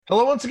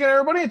Hello once again,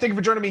 everybody, and thank you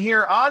for joining me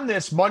here on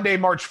this Monday,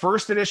 March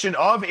 1st edition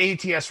of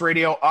ATS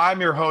Radio.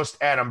 I'm your host,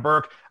 Adam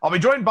Burke. I'll be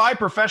joined by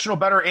professional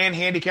bettor and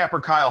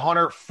handicapper Kyle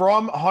Hunter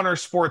from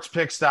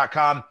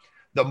huntersportspicks.com.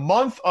 The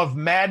month of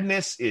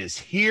madness is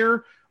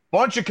here.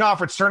 Bunch of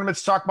conference tournaments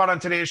to talk about on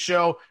today's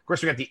show. Of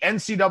course, we got the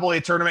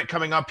NCAA tournament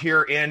coming up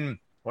here in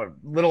a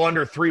little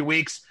under 3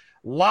 weeks.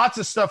 Lots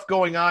of stuff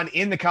going on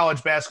in the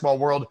college basketball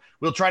world.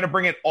 We'll try to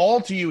bring it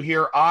all to you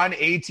here on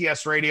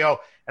ATS Radio.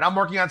 And I'm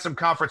working on some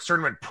conference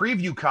tournament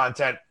preview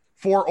content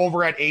for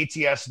over at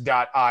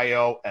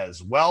ATS.io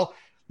as well.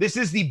 This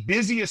is the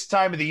busiest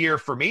time of the year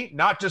for me,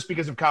 not just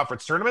because of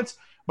conference tournaments,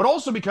 but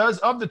also because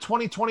of the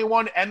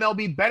 2021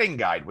 MLB betting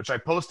guide, which I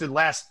posted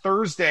last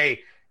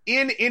Thursday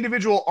in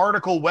individual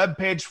article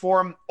webpage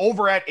form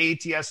over at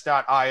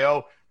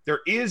ATS.io. There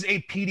is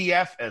a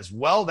PDF as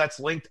well that's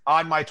linked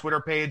on my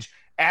Twitter page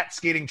at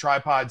Skating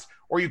Tripods,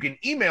 or you can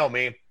email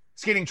me,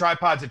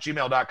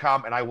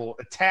 skatingtripods@gmail.com, and I will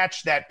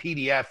attach that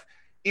PDF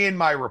in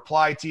my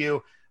reply to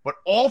you. But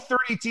all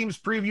 30 teams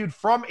previewed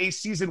from a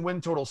season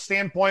win total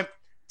standpoint,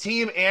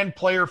 team and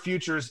player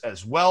futures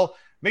as well.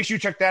 Make sure you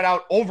check that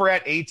out over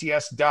at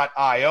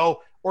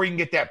ATS.io, or you can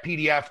get that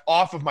PDF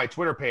off of my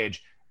Twitter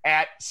page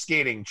at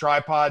Skating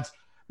Tripods.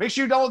 Make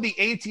sure you download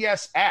the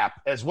ATS app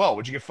as well,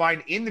 which you can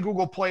find in the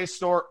Google Play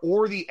Store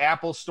or the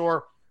Apple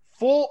Store.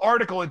 Full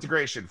article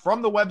integration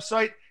from the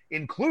website,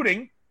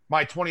 including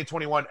my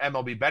 2021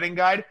 MLB betting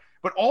guide,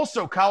 but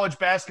also college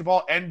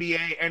basketball,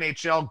 NBA,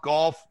 NHL,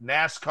 golf,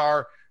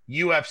 NASCAR,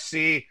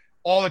 UFC,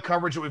 all the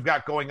coverage that we've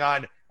got going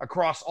on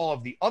across all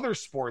of the other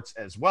sports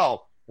as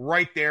well,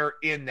 right there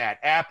in that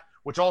app,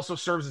 which also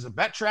serves as a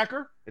bet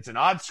tracker. It's an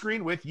odds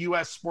screen with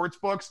U.S.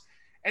 sportsbooks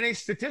and a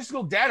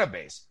statistical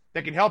database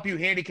that can help you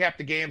handicap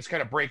the games,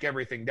 kind of break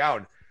everything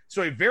down.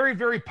 So a very,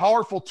 very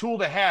powerful tool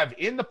to have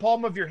in the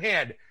palm of your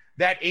hand,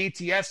 that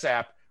ATS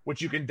app,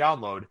 which you can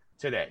download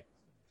today.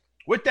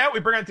 With that, we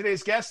bring on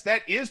today's guest.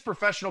 That is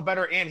professional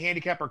bettor and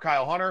handicapper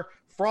Kyle Hunter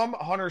from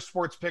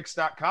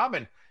huntersportspicks.com.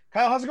 And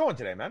Kyle, how's it going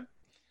today, man?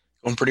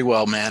 Going pretty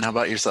well, man. How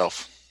about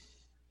yourself?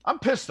 I'm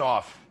pissed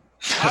off.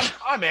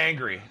 I'm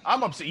angry.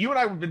 I'm upset. You and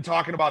I have been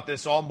talking about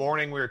this all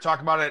morning. We were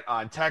talking about it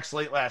on text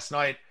late last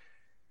night.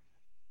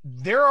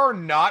 There are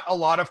not a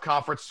lot of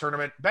conference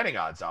tournament betting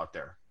odds out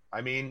there.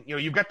 I mean,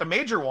 you've got the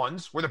major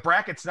ones where the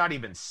bracket's not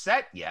even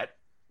set yet,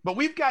 but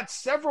we've got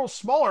several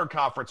smaller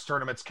conference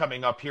tournaments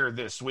coming up here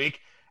this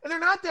week. And they're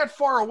not that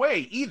far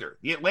away either.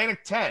 The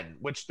Atlantic 10,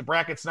 which the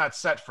bracket's not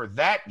set for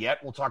that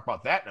yet. We'll talk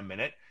about that in a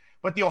minute.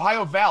 But the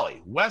Ohio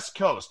Valley, West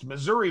Coast,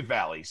 Missouri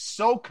Valley,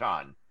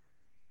 SoCon.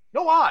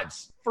 No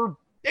odds for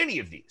any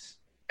of these.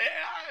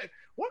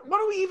 What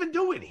are we even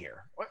doing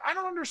here? I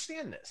don't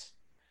understand this.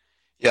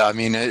 Yeah, I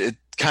mean, it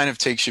kind of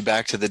takes you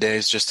back to the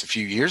days just a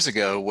few years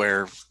ago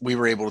where we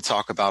were able to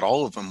talk about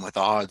all of them with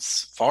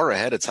odds far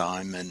ahead of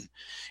time. And,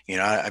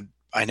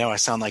 I know I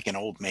sound like an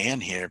old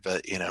man here,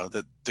 but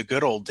the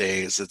good old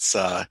days, it's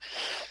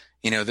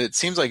it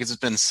seems like it's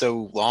been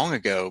so long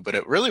ago, but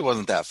it really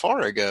wasn't that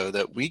far ago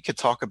that we could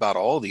talk about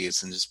all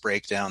these and just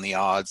break down the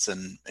odds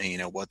and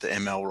what the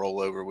ML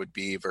rollover would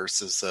be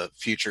versus a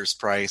futures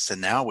price.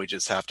 And now we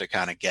just have to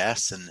kind of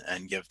guess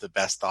and give the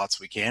best thoughts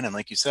we can. And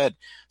like you said,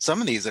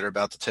 some of these that are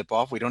about to tip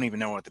off, we don't even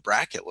know what the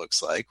bracket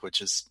looks like, which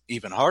is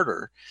even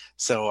harder.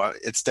 So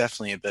it's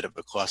definitely a bit of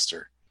a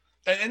cluster.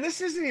 And this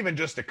isn't even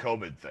just a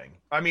COVID thing.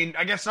 I mean,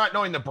 I guess not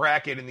knowing the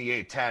bracket in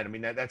the A10, I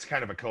mean, that's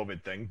kind of a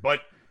COVID thing.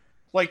 But,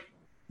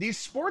 these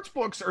sports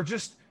books are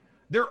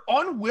they're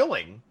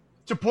unwilling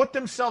to put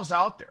themselves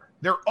out there.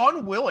 They're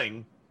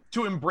unwilling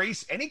to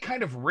embrace any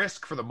kind of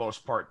risk for the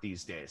most part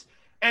these days.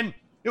 And,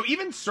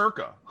 even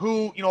Circa,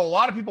 who, a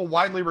lot of people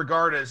widely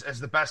regard as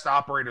the best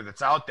operator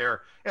that's out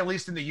there, at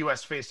least in the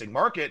U.S.-facing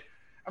market.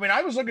 I mean,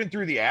 I was looking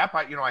through the app.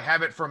 I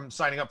have it from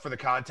signing up for the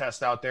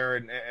contest out there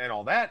and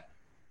all that.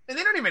 And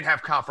they don't even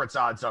have conference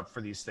odds up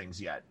for these things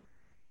yet.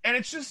 And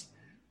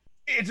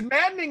it's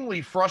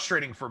maddeningly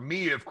frustrating for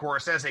me, of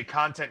course, as a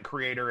content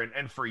creator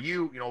and for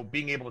you,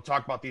 being able to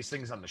talk about these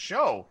things on the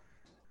show.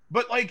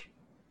 But I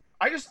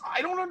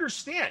don't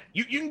understand.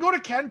 You can go to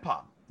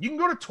KenPom. You can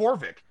go to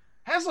Torvik.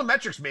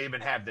 Haslametrics may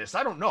even have this.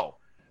 I don't know.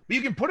 But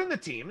you can put in the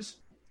teams.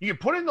 You can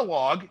put in the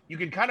log. You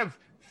can kind of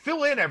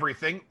fill in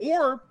everything.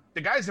 Or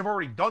the guys have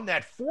already done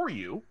that for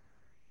you.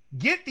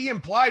 Get the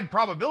implied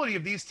probability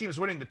of these teams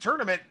winning the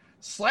tournament.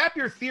 Slap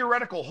your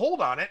theoretical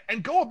hold on it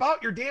and go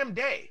about your damn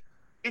day.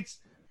 It's,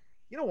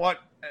 you know what?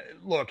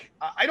 Look,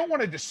 I don't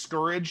want to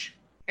discourage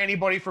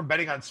anybody from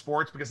betting on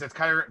sports because that's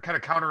kind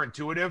of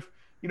counterintuitive,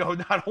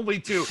 not only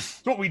to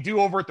what we do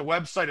over at the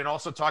website and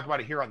also talk about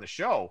it here on the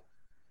show,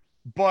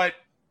 but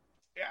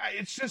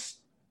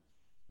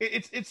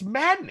it's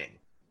maddening.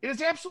 It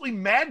is absolutely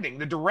maddening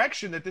the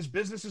direction that this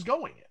business is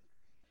going in.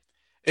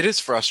 It is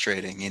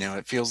frustrating.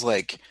 It feels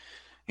like,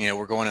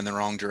 we're going in the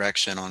wrong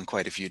direction on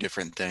quite a few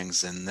different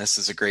things. And this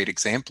is a great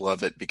example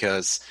of it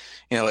because,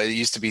 it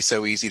used to be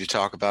so easy to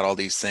talk about all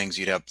these things.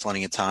 You'd have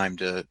plenty of time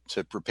to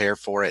prepare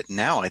for it.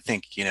 Now I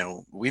think,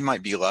 we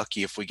might be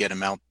lucky if we get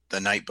them out the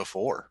night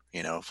before.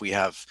 If we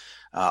have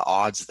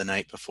odds the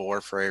night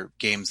before for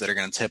games that are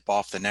going to tip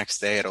off the next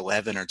day at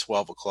 11 or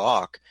 12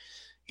 o'clock,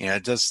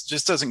 it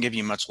just doesn't give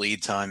you much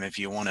lead time if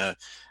you want to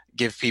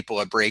give people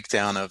a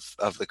breakdown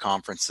of the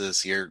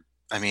conferences here.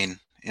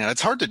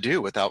 It's hard to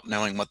do without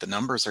knowing what the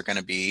numbers are going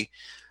to be.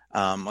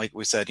 Like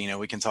we said,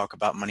 we can talk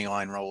about money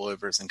line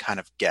rollovers and kind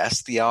of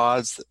guess the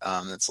odds.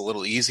 It's a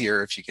little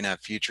easier if you can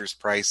have futures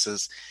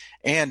prices.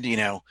 And,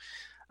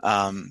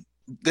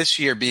 this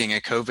year being a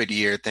COVID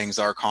year, things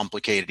are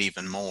complicated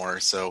even more.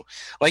 So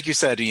like you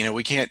said,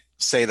 we can't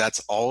say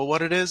that's all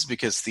what it is,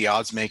 because the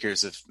odds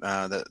makers of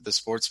the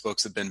sports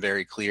books have been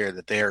very clear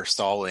that they are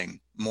stalling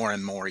more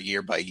and more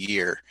year by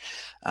year.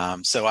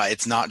 So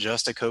it's not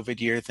just a COVID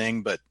year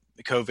thing, but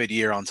the COVID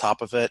year on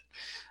top of it,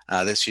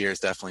 this year is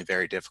definitely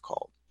very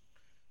difficult.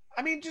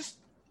 Just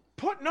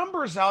put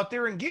numbers out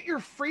there and get your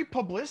free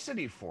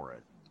publicity for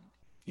it.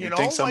 You'd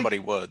think somebody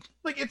would.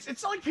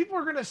 It's not like people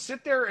are going to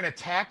sit there and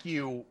attack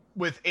you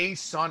with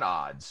Sun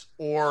odds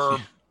or,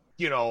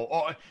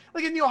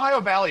 like in the Ohio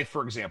Valley,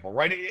 for example,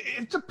 right?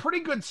 It's a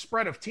pretty good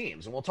spread of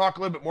teams. And we'll talk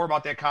a little bit more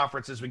about that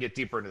conference as we get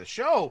deeper into the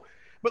show.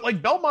 But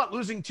like Belmont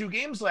losing 2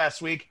 games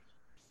last week,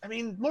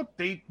 look,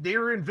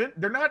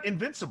 they're not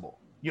invincible,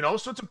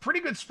 so it's a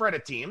pretty good spread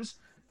of teams.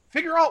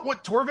 Figure out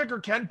what Torvik or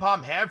Ken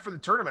Pom have for the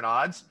tournament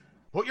odds,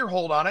 put your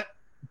hold on it,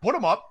 put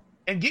them up,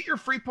 and get your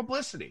free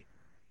publicity.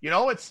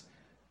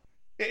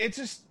 It's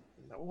just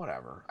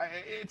whatever.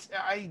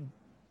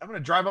 I'm going to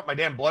drive up my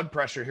damn blood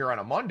pressure here on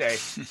a Monday,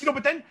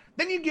 but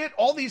then you get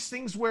all these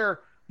things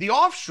where the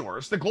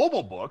offshores, the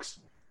global books,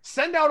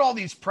 send out all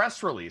these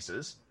press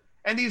releases,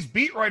 and these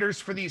beat writers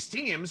for these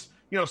teams,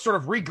 sort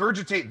of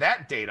regurgitate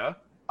that data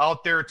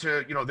out there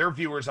to, their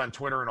viewers on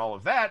Twitter and all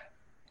of that.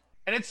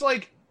 And it's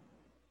like,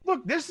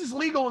 look, this is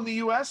legal in the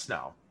U.S.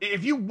 now.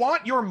 If you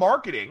want your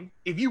marketing,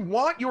 if you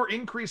want your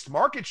increased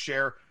market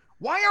share,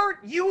 why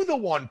aren't you the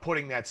one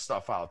putting that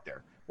stuff out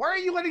there? Why are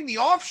you letting the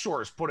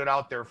offshores put it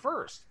out there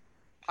first?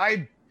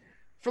 For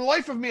the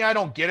life of me, I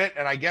don't get it.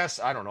 And I guess,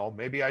 I don't know,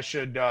 maybe I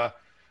should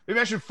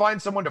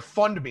find someone to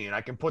fund me and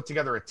I can put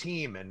together a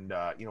team and,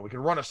 we can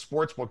run a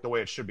sports book the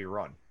way it should be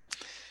run.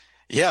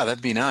 Yeah,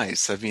 that'd be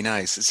nice.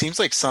 It seems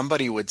like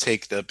somebody would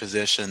take the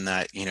position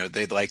that,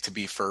 they'd like to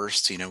be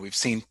first. We've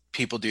seen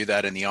people do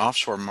that in the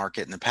offshore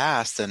market in the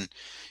past. And,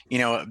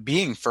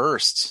 being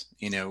first,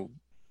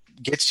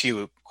 gets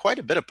you quite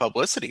a bit of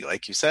publicity,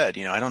 like you said.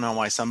 I don't know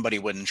why somebody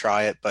wouldn't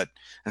try it, but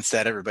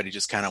instead everybody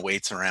just kind of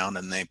waits around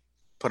and they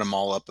put them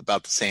all up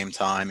about the same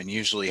time and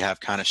usually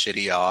have kind of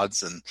shitty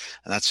odds. And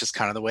that's just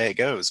kind of the way it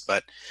goes.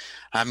 But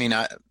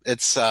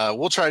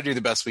we'll try to do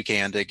the best we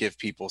can to give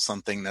people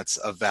something that's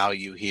of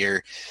value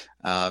here,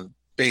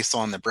 based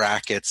on the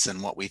brackets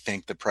and what we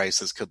think the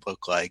prices could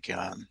look like.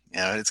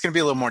 It's going to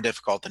be a little more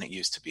difficult than it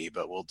used to be,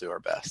 but we'll do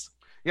our best.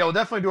 Yeah, we'll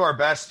definitely do our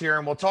best here,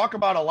 and we'll talk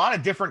about a lot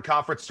of different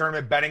conference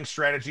tournament betting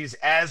strategies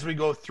as we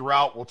go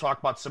throughout. We'll talk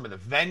about some of the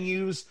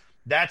venues.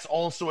 That's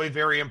also a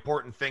very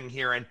important thing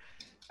here. And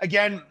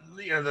again,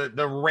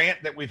 the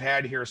rant that we've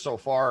had here so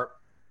far,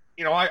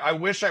 I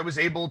wish I was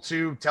able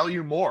to tell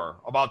you more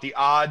about the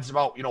odds,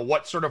 about,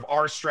 what sort of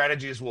our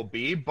strategies will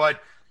be,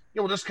 but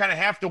we'll just kind of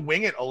have to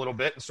wing it a little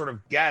bit and sort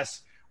of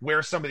guess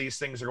where some of these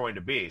things are going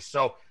to be.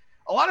 So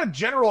a lot of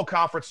general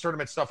conference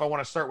tournament stuff I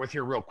want to start with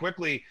here real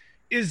quickly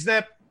is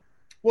that,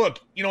 look,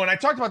 and I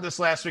talked about this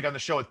last week on the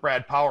show with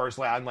Brad Powers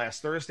on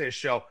last Thursday's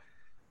show.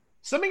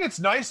 Something that's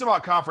nice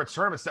about conference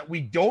tournaments that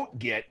we don't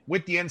get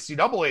with the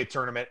NCAA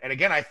tournament, and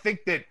again, I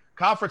think that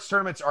conference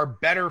tournaments are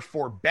better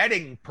for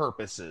betting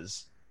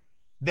purposes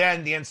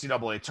than the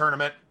NCAA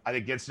tournament. I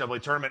think the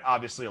NCAA tournament,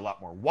 obviously a lot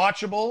more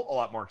watchable, a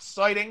lot more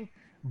exciting,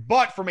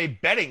 but from a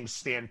betting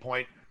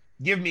standpoint,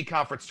 give me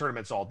conference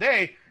tournaments all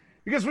day,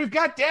 because we've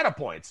got data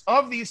points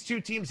of these two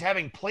teams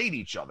having played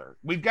each other.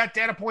 We've got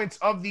data points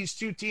of these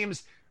two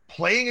teams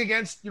playing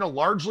against,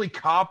 largely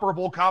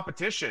comparable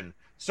competition,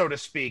 so to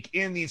speak,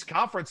 in these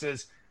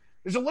conferences.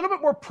 There's a little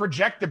bit more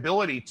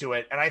projectability to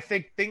it, and I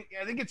think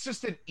it's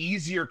just an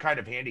easier kind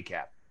of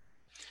handicap.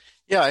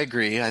 Yeah, I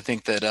agree. I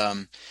think that,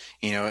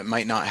 it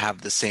might not have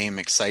the same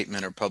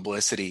excitement or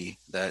publicity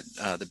that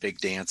the big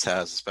dance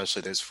has,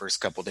 especially those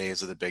first couple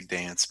days of the big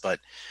dance. But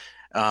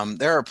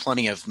there are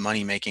plenty of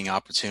money-making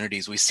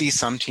opportunities. We see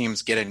some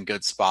teams get in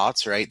good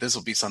spots, right? This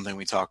will be something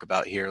we talk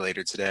about here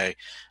later today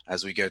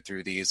as we go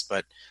through these.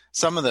 But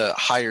some of the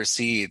higher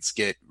seeds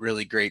get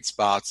really great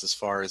spots as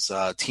far as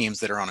teams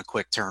that are on a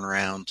quick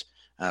turnaround,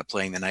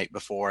 playing the night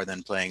before,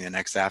 then playing the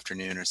next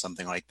afternoon or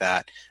something like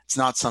that. It's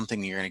not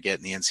something you're going to get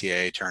in the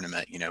NCAA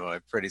tournament.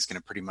 Everybody's going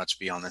to pretty much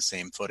be on the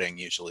same footing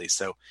usually.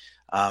 So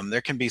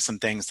there can be some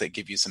things that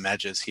give you some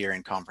edges here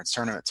in conference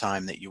tournament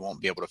time that you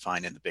won't be able to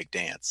find in the big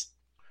dance.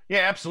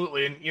 Yeah,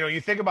 absolutely. And,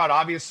 you think about,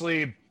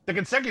 obviously, the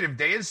consecutive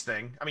days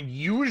thing.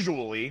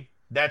 Usually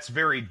that's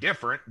very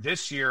different.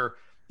 This year,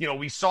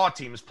 we saw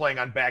teams playing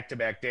on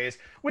back-to-back days,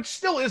 which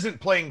still isn't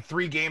playing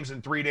 3 games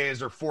in 3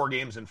 days or 4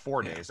 games in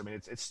 4 days.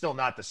 It's still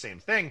not the same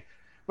thing.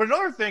 But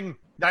another thing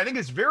that I think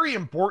is very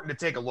important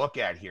to take a look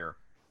at here,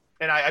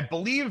 and I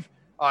believe,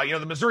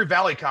 the Missouri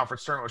Valley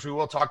Conference tournament, which we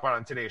will talk about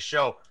on today's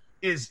show,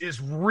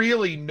 is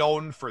really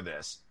known for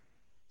this.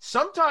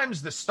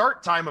 Sometimes the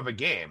start time of a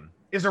game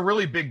is a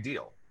really big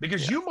deal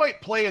because you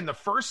might play in the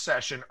first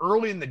session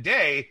early in the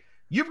day.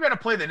 You've got to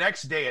play the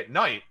next day at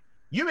night.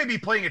 You may be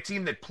playing a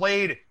team that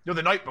played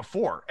the night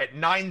before at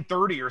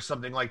 9:30 or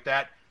something like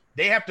that.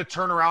 They have to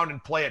turn around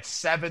and play at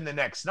 7 the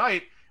next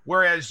night,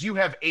 whereas you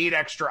have 8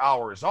 extra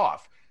hours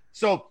off.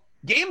 So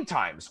game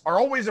times are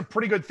always a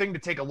pretty good thing to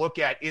take a look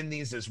at in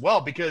these as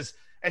well, because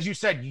as you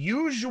said,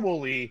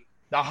 usually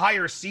the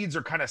higher seeds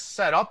are kind of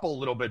set up a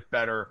little bit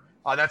better.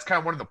 That's kind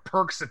of one of the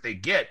perks that they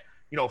get,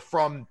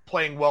 from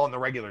playing well in the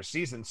regular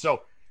season.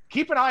 So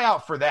keep an eye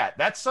out for that.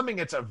 That's something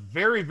that's a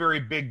very, very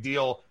big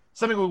deal.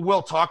 Something we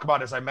will talk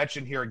about, as I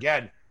mentioned here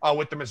again,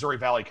 with the Missouri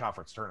Valley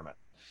Conference Tournament.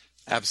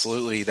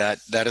 Absolutely. That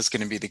is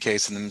going to be the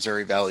case in the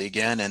Missouri Valley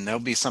again, and there'll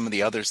be some of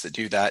the others that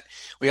do that.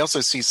 We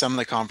also see some of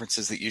the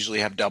conferences that usually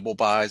have double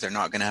buys are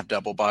not going to have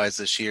double buys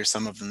this year.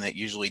 Some of them that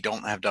usually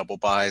don't have double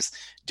buys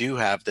do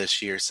have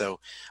this year. So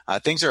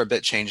things are a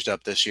bit changed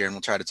up this year, and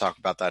we'll try to talk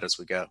about that as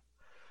we go.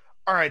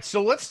 All right,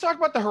 so let's talk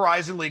about the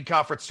Horizon League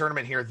Conference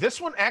Tournament here. This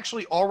one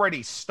actually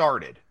already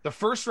started. The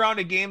first round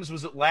of games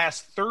was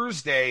last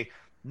Thursday.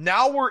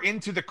 Now we're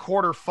into the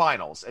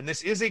quarterfinals, and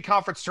this is a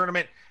conference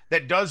tournament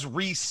that does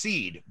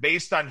reseed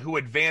based on who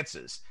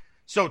advances.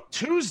 So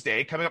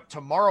Tuesday, coming up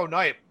tomorrow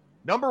night,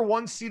 number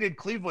 1 seeded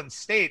Cleveland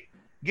State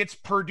gets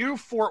Purdue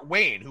Fort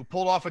Wayne, who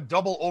pulled off a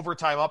double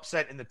overtime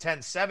upset in the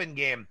 10-7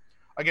 game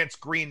against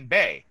Green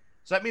Bay.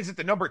 So that means that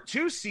the number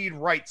 2 seed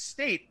Wright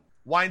State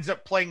winds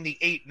up playing the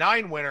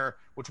 8-9 winner,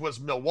 which was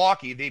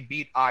Milwaukee. They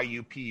beat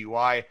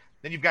IUPUI.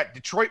 Then you've got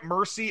Detroit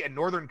Mercy and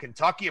Northern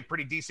Kentucky, a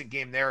pretty decent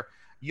game there.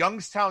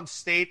 Youngstown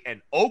State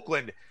and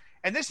Oakland.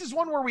 And this is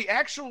one where we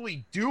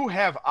actually do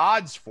have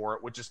odds for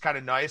it, which is kind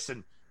of nice.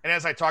 And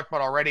as I talked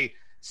about already,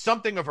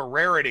 something of a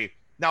rarity.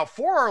 Now,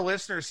 for our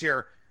listeners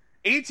here,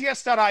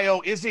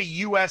 ATS.io is a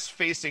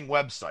U.S.-facing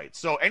website.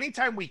 So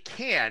anytime we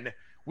can,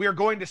 we are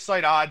going to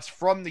cite odds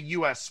from the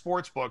U.S.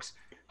 sportsbooks.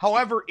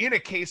 However, in a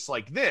case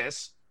like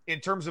this, in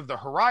terms of the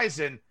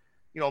horizon,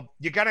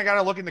 you kind of got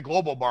to look in the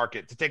global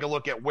market to take a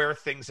look at where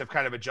things have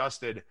kind of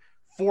adjusted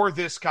for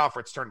this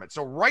conference tournament.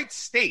 So Wright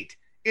State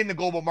in the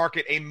global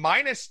market, a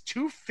minus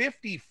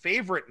 250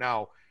 favorite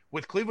now,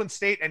 with Cleveland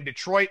State and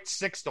Detroit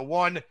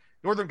 6-1,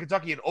 Northern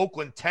Kentucky and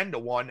Oakland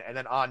 10-1, and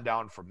then on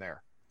down from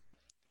there.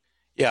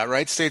 Yeah,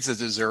 Wright State's a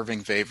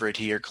deserving favorite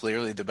here,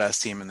 clearly the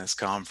best team in this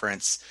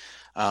conference.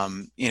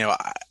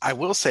 I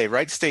will say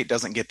Wright State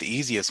doesn't get the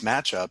easiest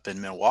matchup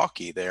in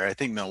Milwaukee there. I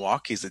think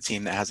Milwaukee's a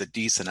team that has a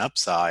decent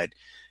upside.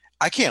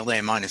 I can't lay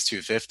minus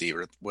 250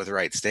 with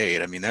Wright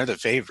State. I mean, they're the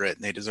favorite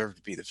and they deserve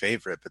to be the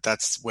favorite, but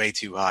that's way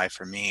too high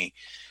for me.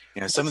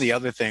 Some of the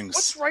other things.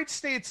 What's Wright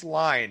State's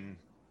line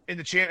in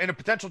a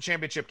potential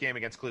championship game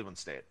against Cleveland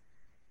State?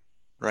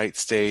 Wright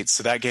State.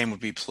 So that game would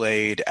be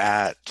played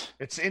at.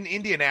 It's in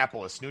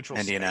Indianapolis, neutral.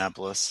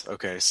 Indianapolis. State.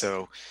 Okay,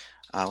 so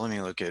let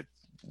me look at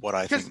what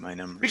I think my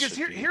numbers should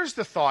be. Because here's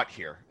the thought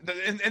here,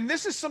 and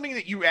this is something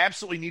that you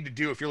absolutely need to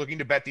do if you're looking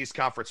to bet these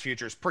conference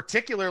futures,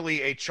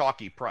 particularly a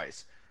chalky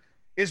price.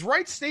 Is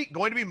Wright State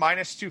going to be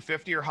minus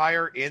 250 or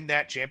higher in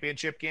that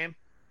championship game?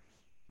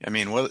 I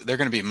mean, they're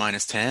going to be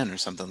minus 10 or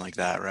something like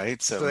that,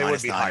 right? So they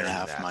minus would be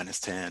 9.5, minus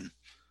 10.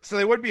 So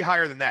they would be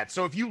higher than that.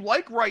 So if you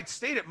like Wright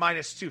State at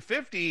minus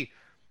 250,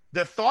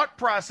 the thought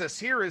process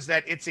here is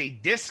that it's a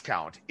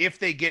discount if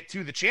they get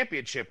to the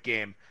championship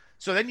game.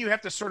 So then you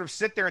have to sort of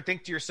sit there and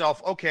think to yourself,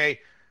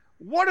 okay,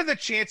 what are the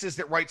chances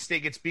that Wright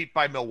State gets beat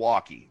by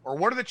Milwaukee? Or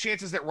what are the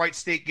chances that Wright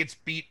State gets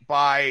beat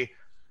by,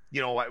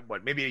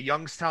 maybe a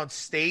Youngstown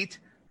State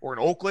or an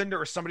Oakland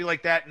or somebody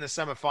like that in the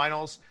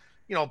semifinals?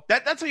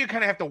 That's how you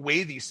kind of have to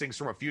weigh these things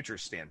from a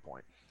futures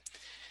standpoint.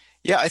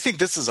 Yeah, I think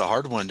this is a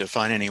hard one to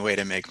find any way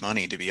to make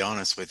money, to be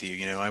honest with you.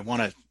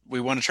 We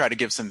want to try to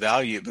give some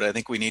value, but I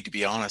think we need to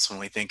be honest when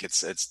we think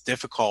it's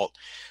difficult.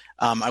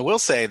 I will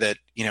say that,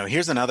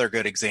 here's another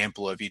good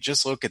example of you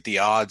just look at the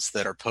odds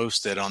that are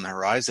posted on the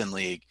Horizon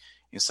League.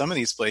 Some of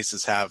these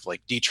places have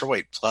like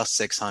Detroit plus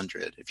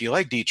 600. If you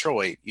like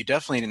Detroit, you're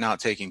definitely not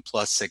taking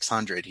plus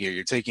 600 here.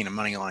 You're taking a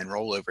money line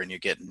rollover and you're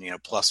getting,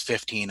 plus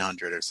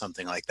 1,500 or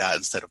something like that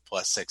instead of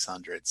plus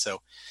 600.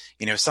 So,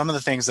 some of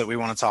the things that we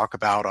want to talk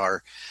about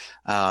are,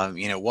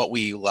 what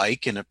we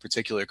like in a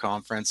particular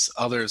conference.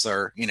 Others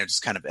are,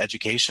 just kind of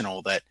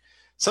educational that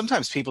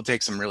sometimes people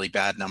take some really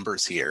bad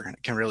numbers here and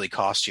it can really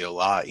cost you a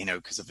lot,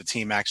 because if a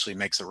team actually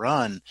makes a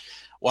run,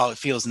 while it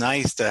feels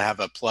nice to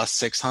have a plus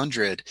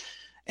 600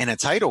 in a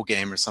title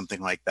game or something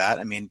like that,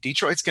 I mean,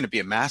 Detroit's going to be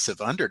a massive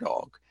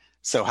underdog.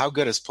 So how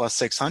good is plus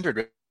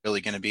 600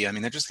 really going to be? I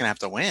mean, they're just going to have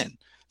to win.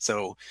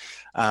 So,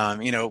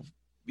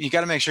 you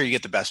got to make sure you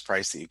get the best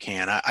price that you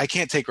can. I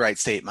can't take Wright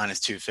State minus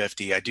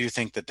 250. I do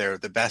think that they're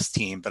the best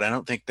team, but I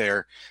don't think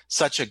they're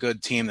such a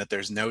good team that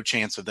there's no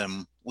chance of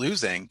them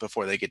losing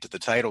before they get to the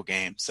title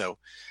game. So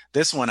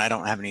this one, I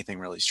don't have anything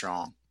really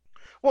strong.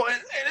 Well,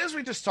 and as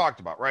we just talked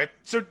about, right?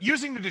 So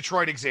using the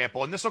Detroit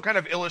example, and this will kind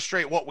of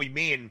illustrate what we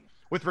mean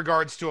with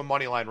regards to a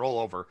money line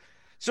rollover.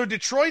 So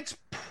Detroit's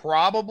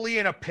probably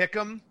in a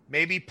pick'em,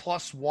 maybe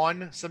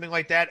 +1, something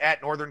like that,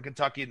 at Northern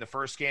Kentucky in the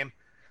first game.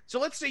 So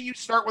let's say you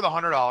start with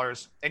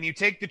 $100 and you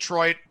take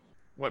Detroit,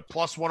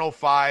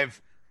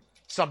 +105,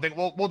 something.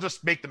 We'll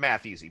just make the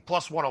math easy.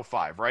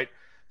 +105, right?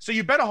 So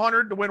you bet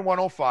 100 to win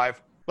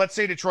 105. Let's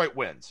say Detroit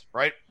wins,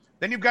 right?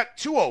 Then you've got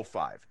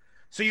 205.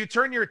 So you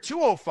turn your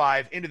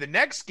 205 into the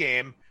next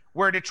game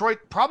where Detroit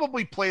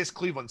probably plays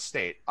Cleveland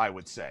State, I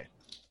would say.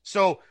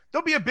 So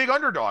they'll be a big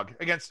underdog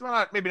against,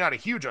 well, maybe not a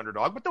huge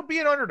underdog, but they'll be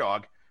an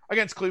underdog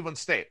against Cleveland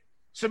State.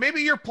 So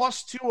maybe your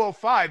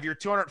 +205, your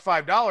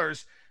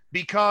 $205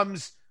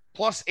 becomes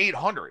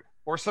 +800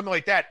 or something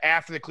like that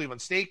after the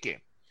Cleveland State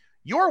game.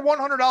 Your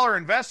 $100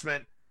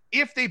 investment,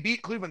 if they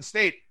beat Cleveland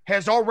State,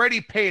 has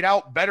already paid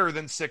out better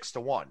than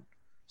 6-1.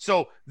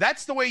 So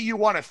that's the way you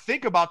want to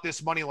think about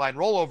this money line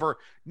rollover.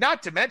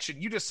 Not to mention,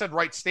 you just said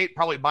Wright State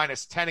probably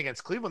 -10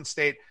 against Cleveland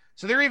State.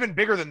 So they're even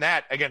bigger than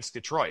that against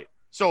Detroit.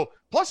 So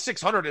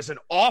 +600 is an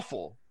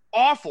awful,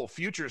 awful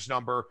futures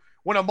number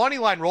when a money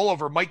line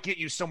rollover might get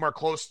you somewhere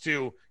close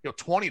to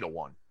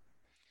 20-1.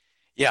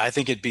 Yeah, I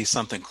think it'd be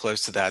something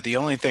close to that. The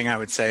only thing I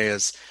would say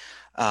is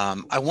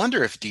I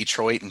wonder if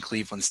Detroit and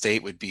Cleveland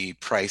State would be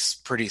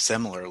priced pretty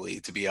similarly,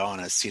 to be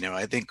honest.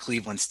 I think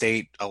Cleveland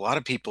State, a lot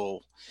of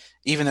people,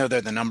 even though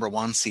they're the number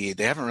 1 seed,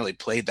 they haven't really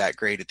played that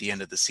great at the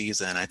end of the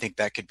season. I think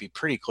that could be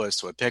pretty close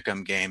to a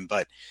pick'em game.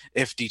 But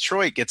if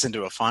Detroit gets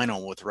into a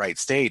final with Wright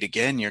State,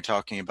 again, you're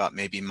talking about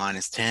maybe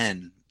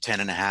 -10,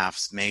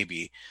 10.5,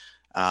 maybe.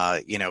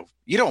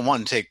 You don't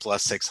want to take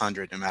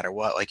 +600 no matter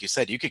what. Like you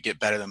said, you could get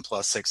better than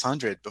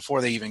 +600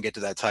 before they even get to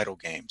that title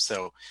game.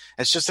 So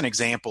it's just an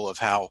example of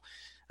how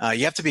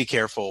you have to be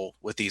careful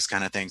with these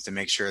kind of things to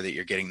make sure that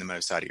you're getting the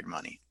most out of your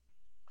money.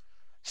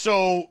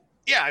 So,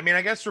 yeah, I mean,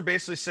 I guess we're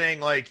basically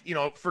saying,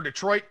 for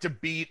Detroit to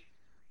beat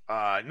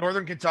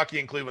Northern Kentucky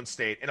and Cleveland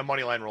State in a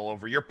money line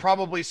rollover, you're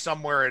probably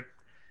somewhere at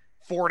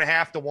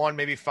 4.5-1,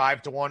 maybe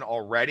 5-1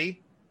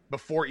 already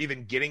before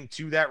even getting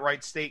to that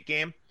Wright State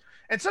game.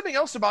 And something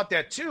else about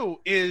that,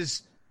 too,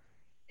 is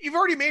you've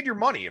already made your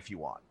money if you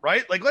want,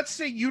 right? Like, let's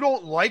say you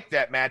don't like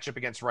that matchup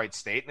against Wright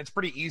State, and it's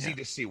pretty easy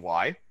to see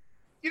why.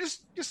 You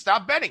just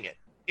stop betting it.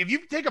 If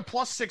you take a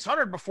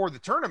 +600 before the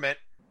tournament,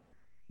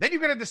 then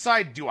you're going to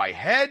decide, do I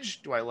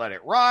hedge? Do I let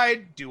it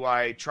ride? Do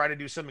I try to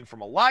do something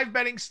from a live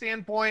betting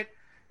standpoint?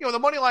 The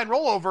money line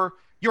rollover,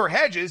 your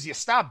hedge is you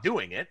stop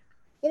doing it,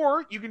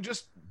 or you can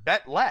just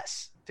bet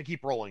less to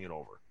keep rolling it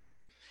over.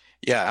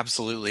 Yeah,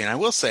 absolutely. And I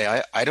will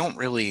say, I don't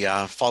really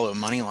follow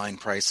money line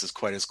prices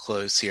quite as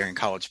close here in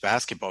college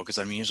basketball because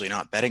I'm usually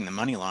not betting the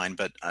money line.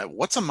 But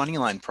what's a money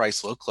line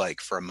price look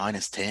like for a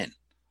 -10?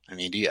 I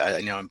mean,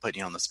 I know I'm putting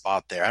you on the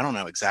spot there. I don't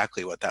know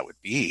exactly what that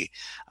would be.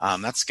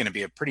 That's going to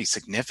be a pretty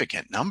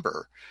significant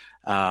number.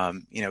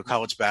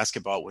 College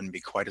basketball wouldn't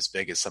be quite as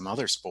big as some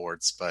other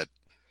sports, but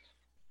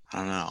I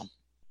don't know.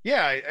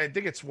 Yeah, I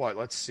think it's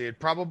let's see. It'd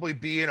probably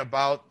be in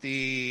about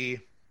the,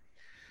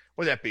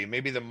 what would that be?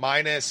 Maybe the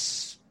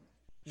 -5.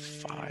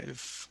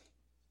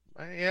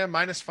 Yeah,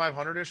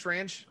 -500-ish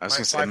range. I was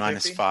going to say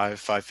 -5,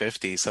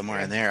 550,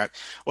 somewhere in there.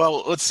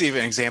 Well, let's see an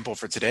example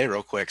for today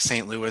real quick.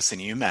 St. Louis and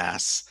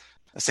UMass.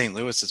 St.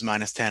 Louis is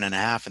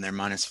 -10.5, and they're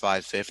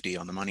 -550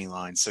 on the money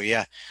line. So,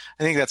 yeah,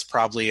 I think that's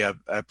probably a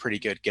pretty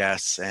good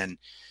guess. And,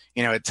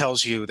 it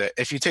tells you that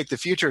if you take the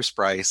futures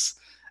price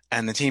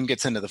and the team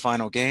gets into the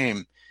final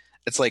game,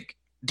 it's like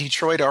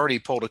Detroit already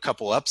pulled a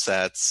couple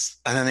upsets,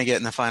 and then they get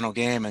in the final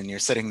game, and you're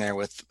sitting there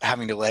with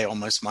having to lay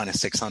almost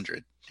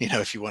 -600,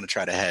 if you want to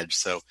try to hedge.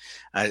 So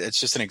it's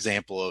just an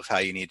example of how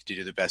you need to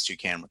do the best you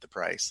can with the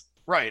price.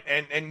 Right,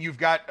 and you've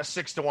got a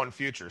 6-1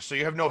 future, so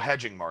you have no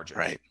hedging margin.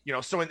 Right.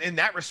 So in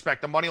that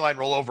respect, the money line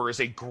rollover is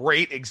a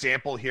great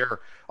example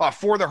here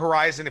for the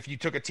horizon. If you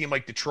took a team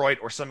like Detroit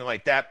or something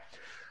like that,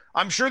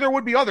 I'm sure there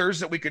would be others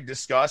that we could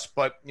discuss,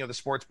 but the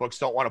sports books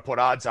don't want to put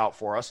odds out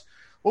for us.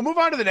 We'll move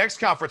on to the next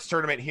conference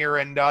tournament here,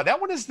 and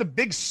that one is the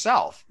Big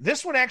South.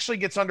 This one actually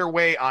gets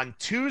underway on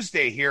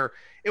Tuesday here.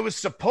 It was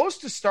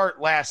supposed to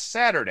start last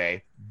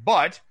Saturday,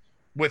 but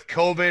with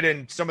COVID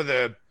and some of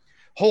the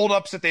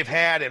holdups that they've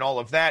had and all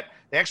of that,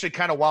 they actually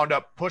kind of wound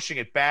up pushing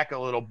it back a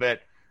little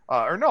bit.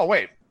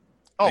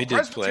 They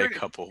did play a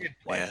couple.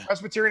 Yeah.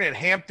 Presbyterian and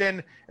Hampton,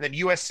 and then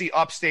USC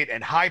Upstate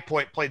and High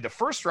Point played the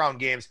first round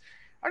games.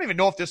 I don't even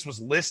know if this was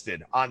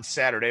listed on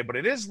Saturday, but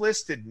it is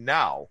listed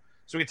now.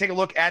 So we can take a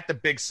look at the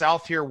Big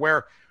South here,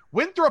 where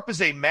Winthrop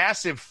is a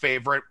massive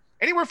favorite,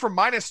 anywhere from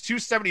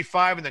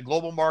 -275 in the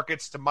global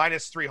markets to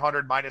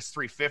 -300,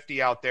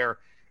 -350 out there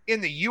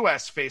in the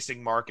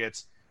U.S.-facing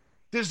markets.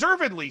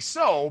 Deservedly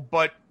so,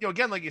 but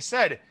again, like you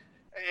said,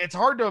 it's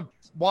hard to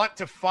want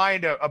to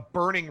find a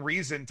burning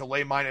reason to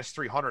lay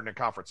 -300 in a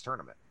conference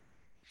tournament.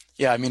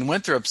 Yeah, I mean,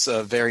 Winthrop's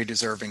a very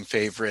deserving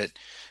favorite.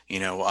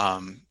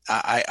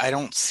 I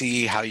don't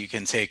see how you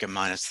can take a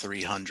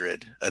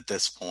 -300 at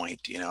this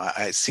point.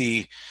 I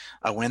see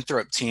a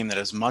Winthrop team that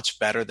is much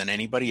better than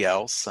anybody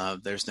else.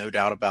 There's no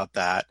doubt about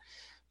that.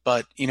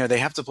 But, they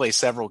have to play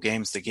several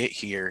games to get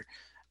here.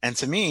 And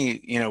to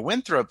me,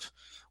 Winthrop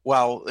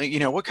Well,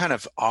 what kind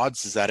of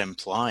odds is that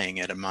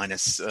implying at a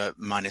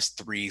minus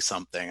three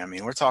something? I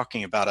mean, we're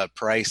talking about a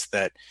price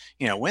that,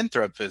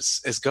 Winthrop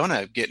is going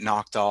to get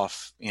knocked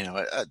off,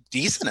 a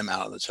decent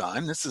amount of the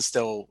time. This is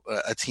still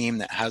a team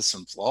that has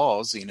some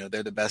flaws.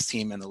 They're the best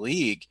team in the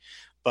league.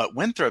 But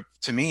Winthrop,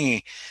 to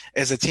me,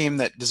 is a team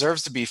that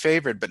deserves to be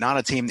favored, but not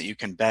a team that you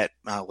can bet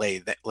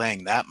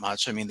laying that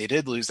much. I mean, they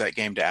did lose that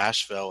game to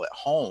Asheville at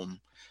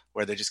home,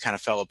 where they just kind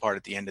of fell apart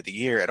at the end of the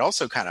year. It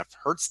also kind of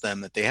hurts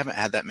them that they haven't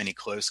had that many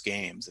close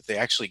games. If they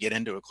actually get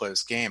into a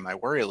close game, I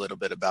worry a little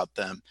bit about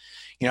them.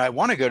 I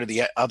want to go to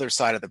the other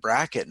side of the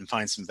bracket and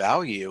find some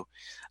value.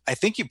 I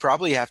think you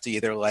probably have to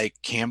either like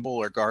Campbell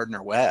or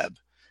Gardner-Webb.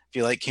 If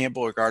you like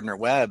Campbell or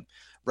Gardner-Webb,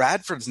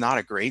 Radford's not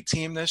a great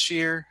team this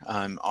year.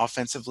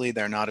 Offensively,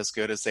 they're not as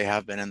good as they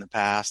have been in the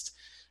past.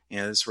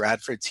 This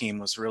Radford team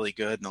was really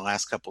good in the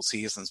last couple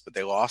seasons, but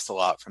they lost a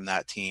lot from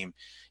that team.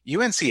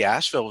 UNC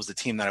Asheville was the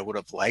team that I would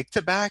have liked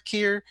to back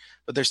here,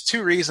 but there's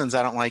two reasons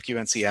I don't like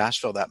UNC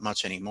Asheville that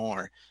much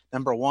anymore.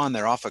 Number one,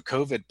 they're off a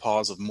COVID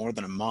pause of more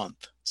than a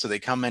month. So they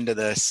come into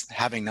this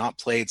having not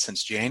played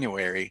since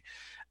January,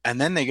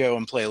 and then they go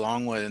and play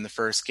Longwood in the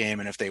first game,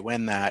 and if they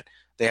win that,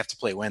 they have to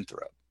play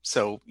Winthrop.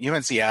 So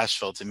UNC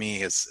Asheville to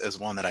me is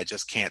one that I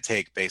just can't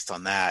take based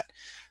on that.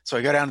 So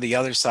I go down to the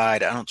other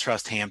side. I don't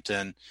trust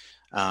Hampton,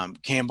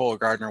 Campbell or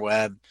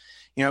Gardner-Webb.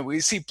 We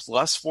see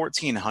plus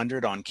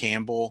 1,400 on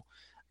Campbell.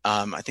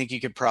 I think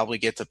you could probably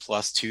get to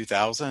plus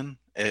 2,000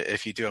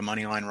 if you do a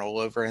money line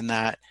rollover in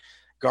that.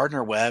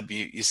 Gardner-Webb,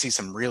 you see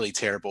some really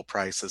terrible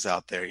prices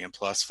out there,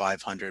 plus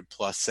 500,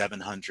 plus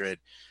 700.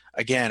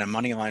 Again, a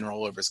money line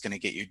rollover is going to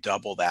get you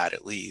double that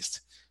at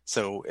least.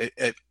 So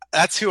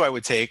that's who I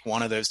would take,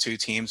 one of those two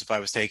teams if I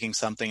was taking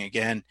something.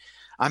 Again,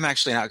 I'm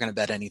actually not going to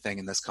bet anything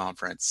in this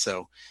conference.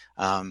 So,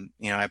 I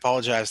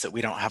apologize that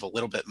we don't have a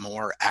little bit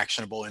more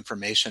actionable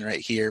information right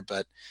here,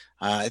 but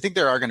I think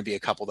there are going to be a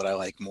couple that I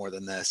like more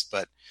than this.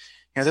 But,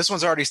 this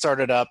one's already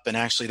started up, and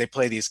actually they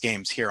play these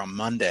games here on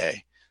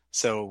Monday.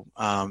 So,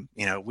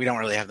 we don't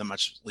really have that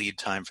much lead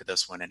time for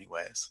this one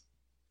anyways.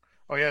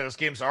 Oh, yeah, those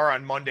games are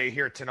on Monday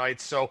here tonight.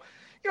 So,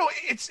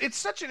 it's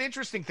such an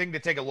interesting thing to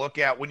take a look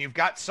at when you've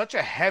got such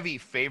a heavy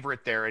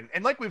favorite there.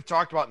 And like we've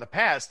talked about in the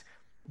past,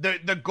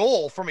 the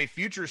goal from a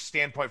futures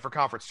standpoint for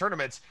conference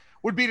tournaments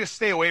would be to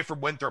stay away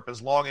from Winthrop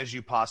as long as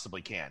you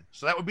possibly can.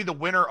 So that would be the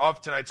winner of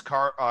tonight's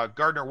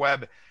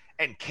Gardner-Webb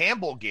and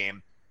Campbell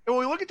game. And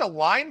when we look at the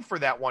line for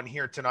that one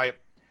here tonight,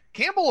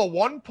 Campbell a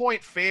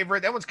 1-point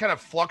favorite. That one's kind of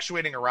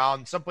fluctuating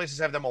around. Some places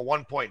have them a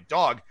 1-point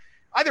dog.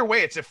 Either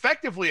way, it's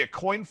effectively a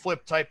coin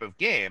flip type of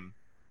game,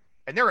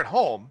 and they're at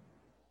home,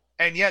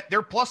 and yet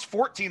they're plus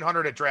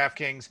 1,400 at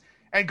DraftKings,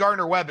 and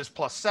Gardner-Webb is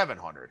plus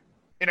 700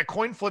 in a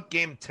coin flip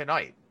game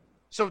tonight.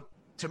 So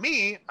to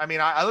me,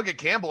 I look at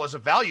Campbell as a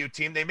value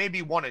team. They may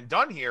be one and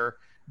done here,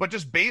 but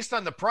just based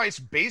on the price,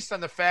 based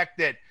on the fact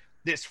that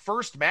this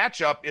first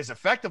matchup is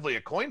effectively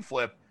a coin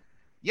flip,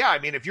 yeah,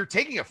 if you're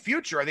taking a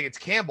future, I think it's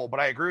Campbell,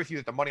 but I agree with you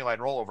that the money line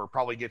rollover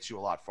probably gets you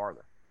a lot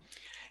farther.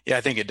 Yeah,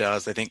 I think it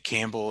does. I think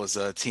Campbell is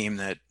a team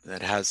that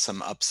has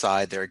some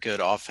upside. They're a good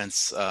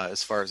offense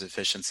as far as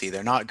efficiency.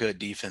 They're not good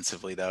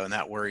defensively, though, and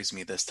that worries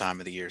me this time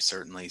of the year,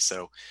 certainly.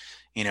 So,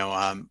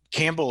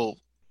 Campbell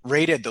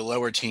rated the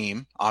lower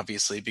team,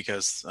 obviously,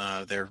 because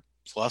they're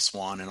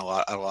 +1 in a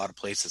lot of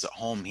places at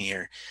home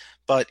here.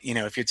 But,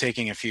 if you're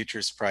taking a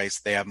futures price,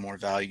 they have more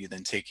value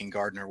than taking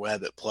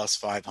Gardner-Webb at plus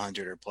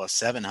 500 or plus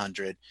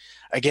 700.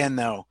 Again,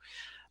 though,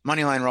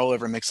 moneyline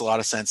rollover makes a lot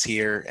of sense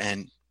here.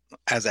 And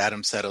as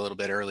Adam said a little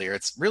bit earlier,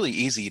 it's really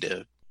easy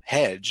to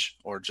hedge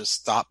or just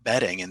stop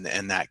betting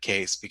in that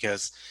case,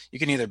 because you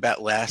can either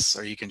bet less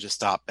or you can just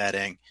stop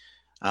betting.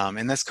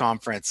 In this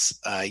conference,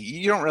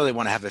 you don't really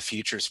want to have a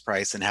futures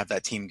price and have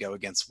that team go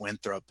against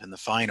Winthrop in the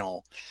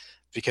final,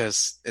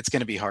 because it's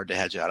going to be hard to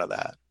hedge out of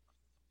that.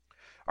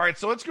 All right,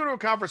 so let's go to a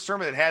conference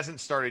tournament that hasn't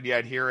started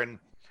yet here, and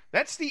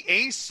that's the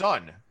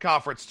A-Sun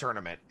Conference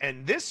Tournament.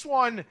 And this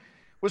one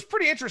was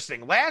pretty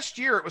interesting. Last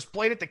year, it was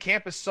played at the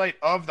campus site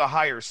of the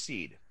higher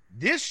seed.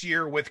 This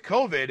year, with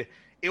COVID,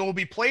 it will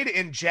be played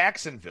in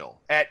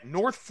Jacksonville at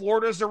North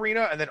Florida's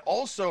arena, and then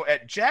also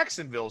at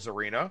Jacksonville's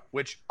arena,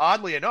 which,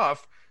 oddly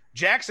enough,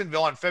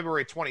 Jacksonville on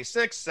February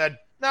 26th said,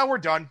 no, we're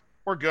done.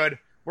 We're good.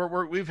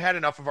 We've had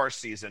enough of our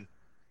season.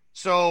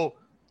 So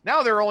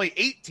now there are only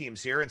 8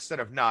 teams here instead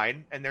of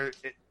 9.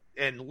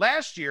 And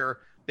last year,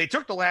 they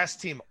took the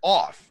last team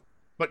off.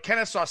 But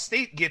Kennesaw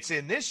State gets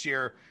in this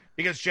year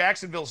because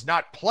Jacksonville's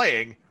not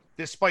playing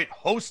despite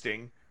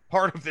hosting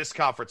part of this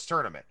conference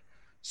tournament.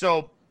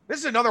 So this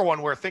is another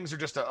one where things are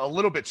just a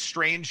little bit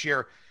strange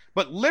here.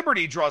 But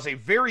Liberty draws a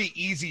very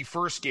easy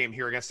first game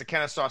here against the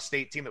Kennesaw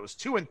State team that was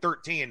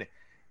 2-13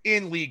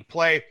 in league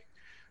play.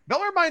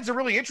 Bellarmine's a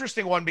really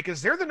interesting one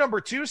because they're the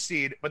number 2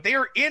 seed, but they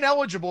are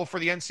ineligible for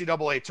the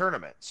NCAA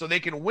tournament. So they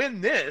can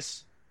win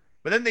this,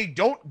 but then they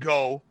don't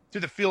go to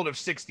the field of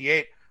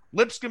 68.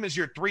 Lipscomb is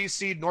your 3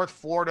 seed, North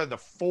Florida the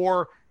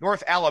 4,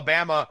 North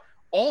Alabama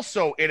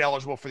also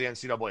ineligible for the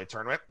NCAA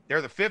tournament.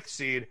 They're the 5th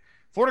seed.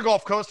 Florida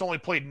Gulf Coast only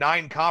played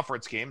 9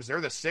 conference games.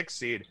 They're the 6th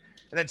seed.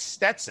 And then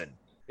Stetson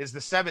is the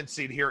 7th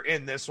seed here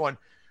in this one.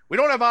 We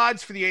don't have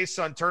odds for the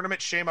ASUN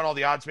tournament. Shame on all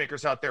the odds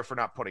makers out there for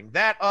not putting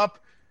that up.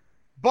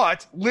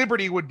 But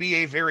Liberty would be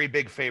a very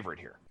big favorite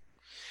here.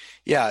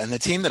 Yeah, and the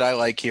team that I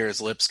like here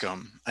is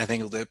Lipscomb. I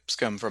think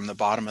Lipscomb from the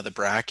bottom of the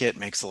bracket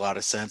makes a lot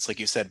of sense. Like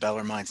you said,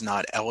 Bellarmine's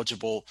not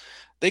eligible.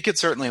 They could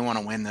certainly want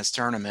to win this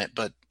tournament,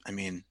 but I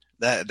mean,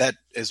 that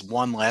is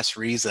one less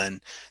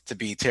reason to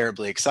be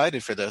terribly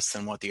excited for this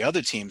than what the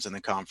other teams in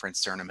the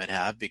conference tournament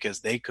have, because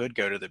they could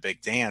go to the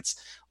big dance.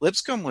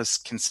 Lipscomb was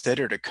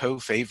considered a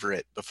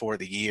co-favorite before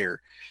the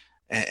year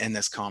in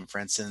this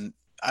conference, and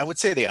I would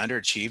say they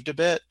underachieved a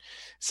bit.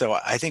 So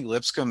I think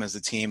Lipscomb is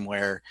a team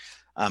where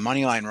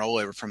moneyline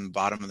rollover from the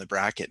bottom of the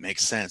bracket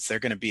makes sense. They're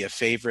going to be a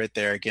favorite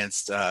there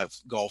against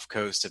Gulf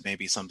Coast of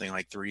maybe something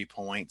like 3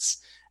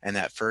 points in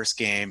that first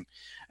game.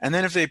 And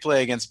then if they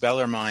play against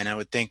Bellarmine, I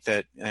would think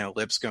that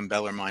Lipscomb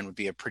Bellarmine would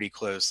be a pretty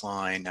close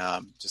line.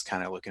 Just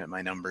kind of looking at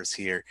my numbers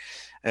here,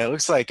 it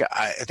looks like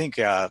I think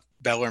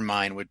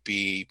Bellarmine would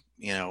be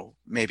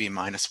maybe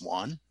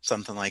 -1,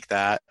 something like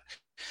that.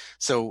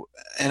 So,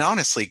 and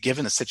honestly,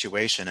 given the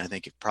situation, I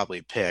think you'd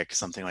probably pick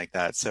something like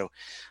that. So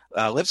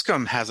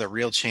Lipscomb has a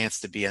real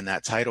chance to be in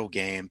that title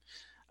game.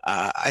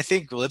 I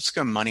think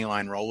Lipscomb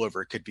moneyline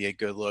rollover could be a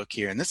good look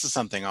here. And this is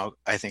something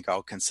I think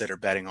I'll consider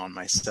betting on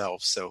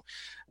myself. So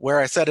where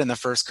I said in the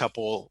first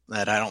couple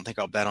that I don't think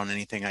I'll bet on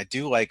anything, I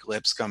do like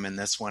Lipscomb in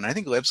this one. I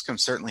think Lipscomb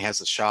certainly has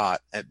a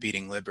shot at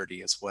beating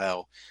Liberty as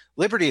well.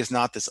 Liberty is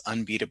not this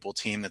unbeatable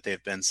team that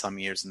they've been some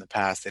years in the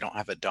past. They don't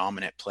have a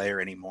dominant player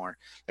anymore.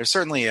 They're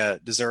certainly a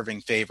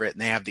deserving favorite,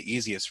 and they have the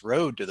easiest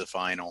road to the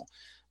final.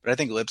 But I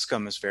think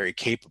Lipscomb is very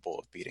capable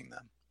of beating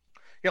them.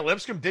 Yeah,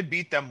 Lipscomb did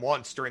beat them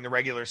once during the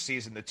regular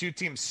season. The two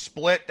teams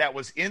split. That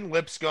was in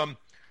Lipscomb.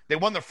 They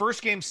won the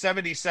first game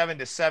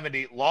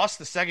 77-70, lost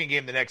the second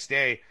game the next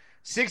day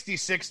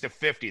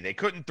 66-50. They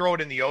couldn't throw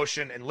it in the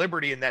ocean, and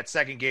Liberty in that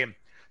second game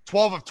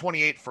 12 of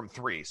 28 from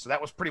 3. So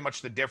that was pretty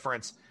much the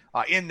difference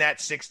in that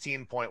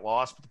 16-point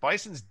loss. But the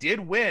Bisons did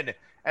win,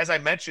 as I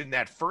mentioned,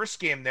 that first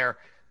game there.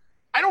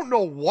 I don't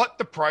know what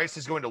the price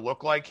is going to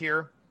look like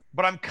here,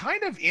 but I'm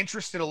kind of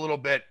interested a little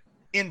bit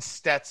in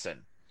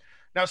Stetson.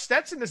 Now,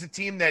 Stetson is a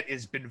team that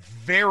has been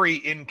very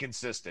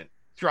inconsistent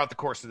throughout the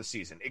course of the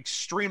season,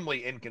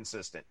 extremely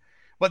inconsistent.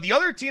 But the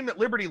other team that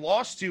Liberty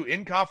lost to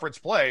in conference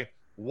play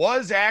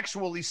was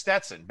actually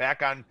Stetson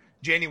back on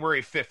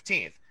January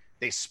 15th.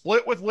 They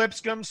split with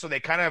Lipscomb, so they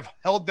kind of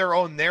held their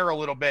own there a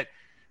little bit.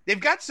 They've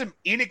got some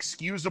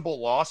inexcusable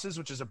losses,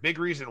 which is a big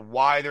reason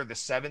why they're the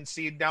 7th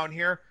seed down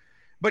here.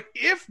 But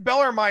if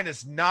Bellarmine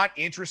is not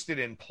interested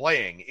in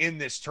playing in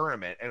this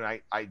tournament, and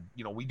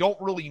we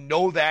don't really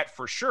know that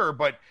for sure,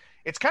 but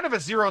it's kind of a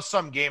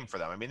zero-sum game for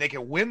them. I mean, they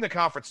can win the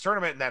conference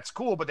tournament, and that's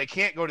cool, but they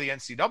can't go to the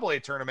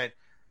NCAA tournament.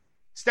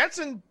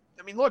 Stetson,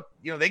 I mean, look,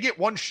 they get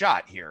one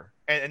shot here,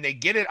 and they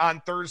get it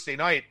on Thursday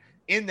night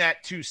in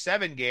that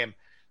 2-7 game.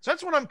 So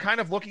that's what I'm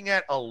kind of looking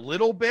at a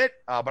little bit,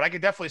 but I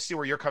can definitely see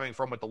where you're coming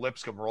from with the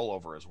Lipscomb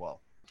rollover as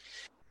well.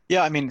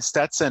 Yeah, I mean,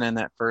 Stetson in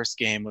that first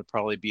game would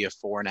probably be a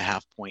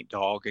 4.5-point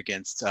dog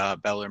against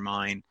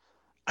Bellarmine.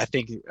 I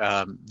think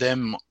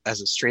them as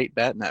a straight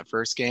bet in that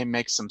first game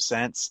makes some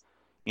sense.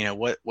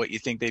 What you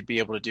think they'd be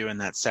able to do in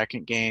that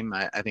second game.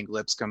 I think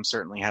Lipscomb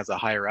certainly has a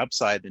higher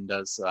upside than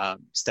does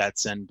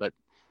Stetson, but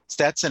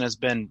Stetson has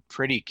been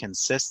pretty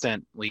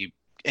consistently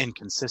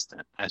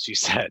inconsistent, as you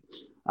said.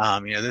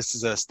 This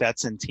is a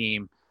Stetson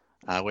team,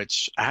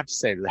 which I have to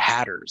say, the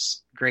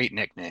Hatters, great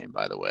nickname,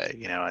 by the way,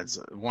 it's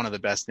one of the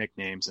best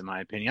nicknames in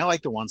my opinion. I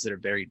like the ones that are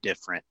very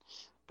different.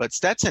 But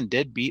Stetson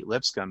did beat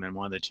Lipscomb in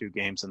one of the 2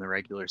 games in the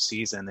regular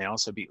season. They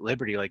also beat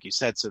Liberty, like you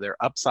said, so their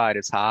upside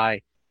is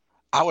high.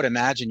 I would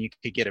imagine you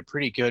could get a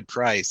pretty good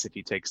price if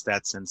you take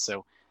Stetson.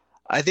 So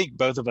I think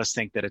both of us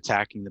think that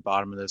attacking the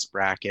bottom of this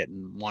bracket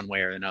in one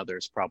way or another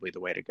is probably the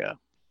way to go.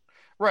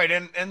 Right.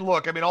 And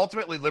look, I mean,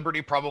 ultimately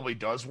Liberty probably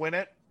does win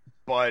it,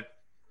 but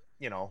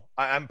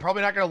I'm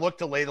probably not going to look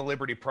to lay the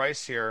Liberty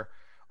price here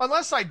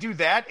unless I do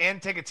that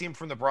and take a team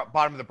from the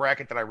bottom of the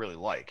bracket that I really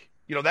like.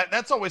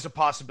 That's always a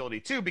possibility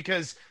too,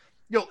 because,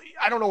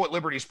 I don't know what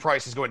Liberty's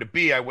price is going to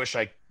be. I wish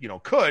I,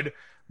 could,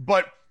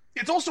 but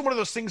it's also one of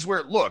those things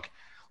where, look,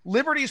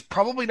 Liberty's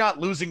probably not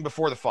losing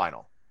before the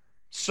final.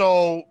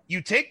 So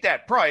you take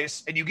that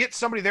price and you get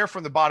somebody there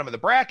from the bottom of the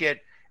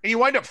bracket and you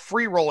wind up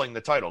free rolling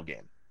the title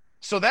game.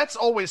 So that's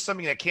always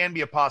something that can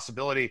be a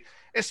possibility,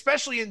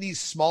 especially in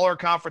these smaller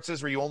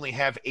conferences where you only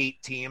have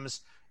 8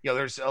 teams.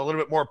 There's a little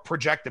bit more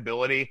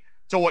projectability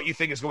to what you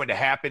think is going to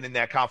happen in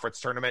that conference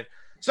tournament.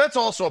 So that's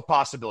also a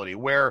possibility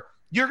where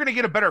you're going to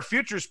get a better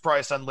futures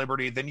price on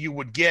Liberty than you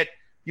would get,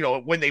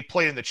 when they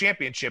play in the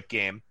championship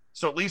game.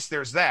 So at least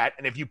there's that.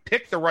 And if you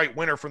pick the right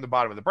winner from the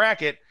bottom of the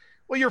bracket,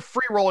 well, you're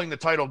free rolling the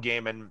title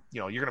game and,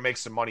 you're going to make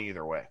some money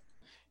either way.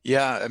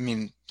 Yeah, I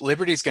mean,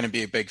 Liberty's going to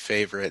be a big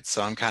favorite.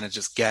 So I'm kind of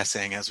just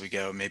guessing as we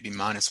go, maybe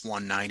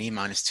 -190,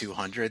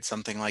 -200,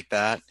 something like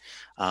that.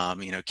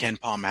 Ken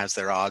Palm has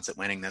their odds at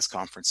winning this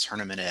conference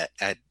tournament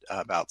at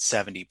about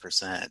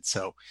 70%.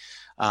 So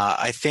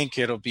I think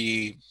it'll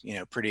be,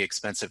 pretty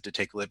expensive to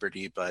take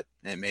Liberty, but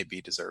it may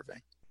be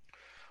deserving.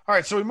 All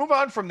right, so we move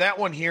on from that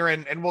one here,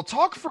 and we'll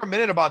talk for a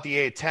minute about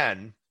the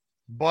A10,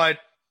 but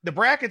the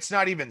bracket's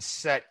not even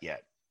set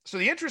yet. So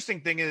the interesting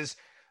thing is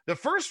the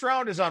first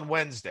round is on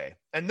Wednesday,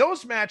 and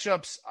those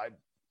matchups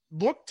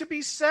look to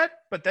be set,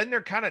 but then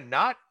they're kind of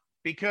not,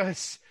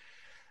 because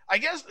I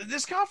guess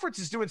this conference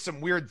is doing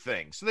some weird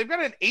things. So they've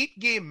got an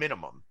 8-game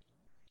minimum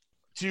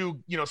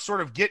to,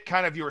 sort of get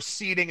kind of your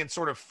seeding and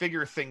sort of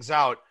figure things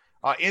out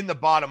in the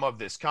bottom of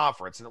this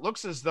conference. And it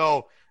looks as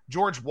though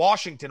George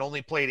Washington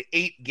only played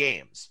 8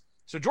 games.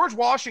 So George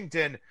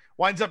Washington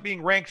winds up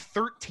being ranked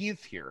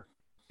 13th here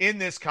in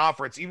this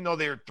conference, even though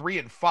they're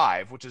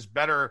 3-5, which is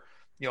better,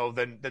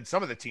 than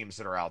some of the teams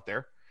that are out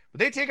there. But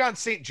they take on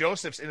St.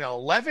 Joseph's in an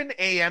 11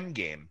 a.m.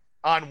 game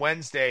on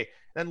Wednesday.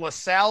 Then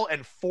LaSalle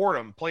and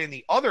Fordham play in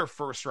the other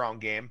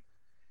first-round game.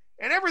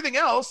 And everything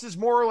else is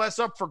more or less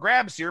up for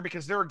grabs here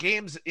because there are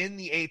games in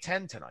the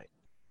A10 tonight.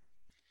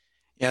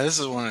 Yeah, this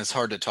is one that's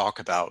hard to talk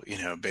about,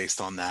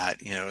 based on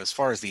that. As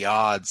far as the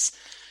odds,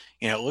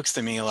 it looks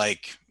to me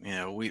like,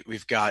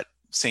 we've got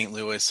St.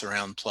 Louis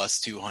around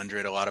plus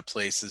 200, a lot of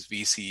places,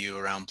 VCU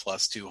around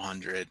plus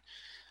 200.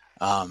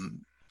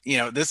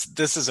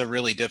 This is a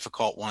really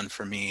difficult one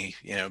for me,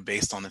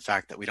 based on the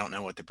fact that we don't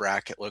know what the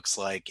bracket looks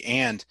like.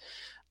 And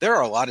there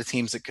are a lot of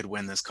teams that could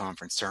win this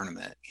conference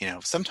tournament.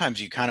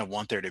 Sometimes you kind of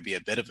want there to be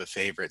a bit of a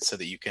favorite so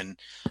that you can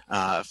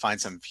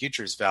find some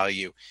futures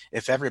value.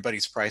 If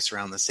everybody's priced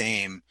around the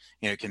same,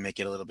 it can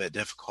make it a little bit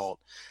difficult.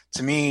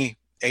 To me,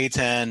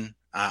 A10,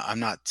 I'm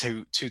not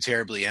too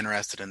terribly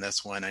interested in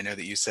this one. I know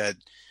that you said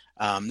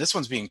this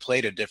one's being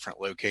played at a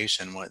different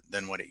location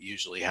than what it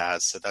usually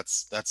has. So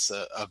that's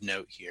of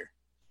note here.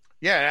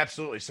 Yeah,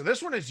 absolutely. So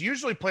this one is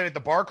usually played at the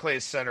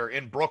Barclays Center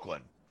in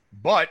Brooklyn,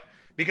 but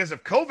because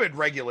of COVID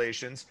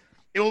regulations,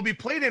 it will be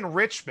played in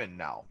Richmond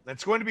now.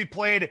 It's going to be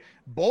played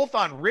both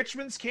on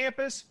Richmond's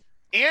campus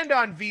and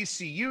on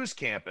VCU's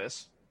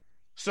campus.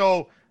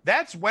 So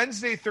that's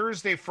Wednesday,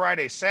 Thursday,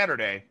 Friday,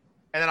 Saturday.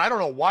 And then I don't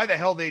know why the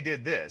hell they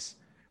did this,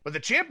 but the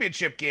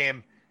championship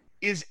game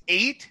is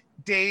 8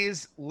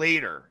 days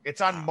later. It's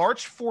on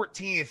March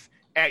 14th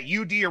at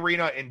UD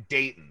Arena in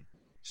Dayton.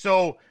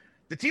 So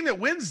the team that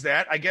wins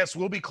that, I guess,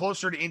 will be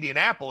closer to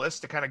Indianapolis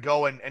to kind of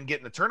go and get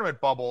in the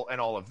tournament bubble and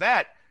all of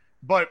that.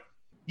 But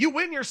you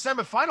win your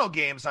semifinal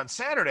games on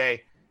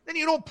Saturday, then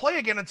you don't play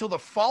again until the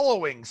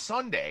following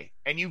Sunday,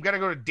 and you've got to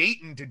go to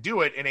Dayton to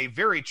do it in a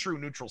very true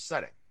neutral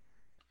setting.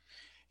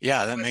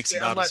 Yeah, that makes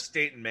about unless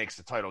Dayton makes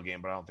the title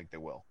game, but I don't think they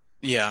will.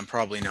 Yeah,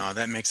 probably not.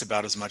 That makes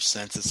about as much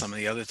sense as some of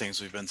the other things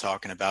we've been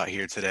talking about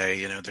here today.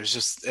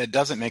 It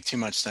doesn't make too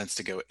much sense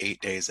to go 8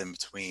 days in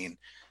between.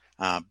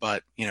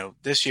 But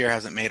this year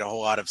hasn't made a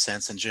whole lot of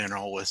sense in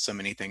general with so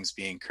many things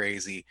being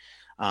crazy.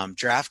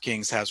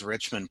 DraftKings has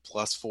Richmond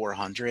plus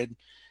 400.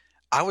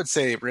 I would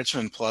say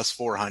Richmond plus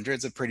 400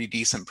 is a pretty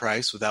decent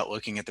price without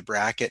looking at the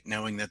bracket,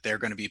 knowing that they're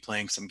going to be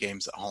playing some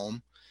games at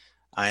home.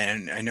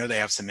 And I know they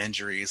have some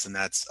injuries, and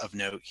that's of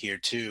note here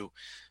too.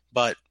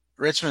 But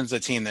Richmond's a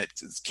team that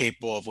is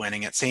capable of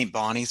winning it. St.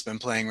 Bonnie's been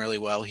playing really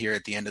well here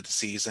at the end of the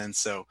season.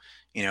 So,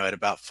 at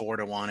about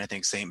 4-1, I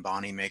think St.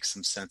 Bonnie makes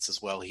some sense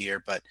as well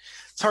here. But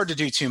it's hard to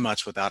do too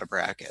much without a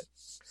bracket.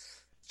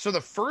 So the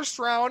first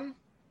round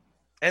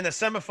and the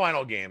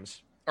semifinal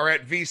games are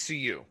at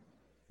VCU.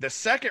 The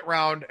second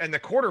round and the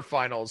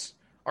quarterfinals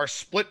are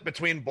split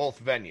between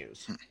both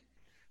venues.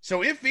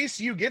 So if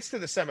VCU gets to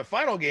the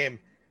semifinal game,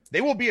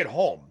 they will be at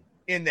home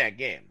in that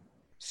game.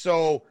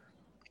 So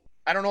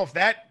I don't know if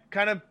that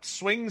kind of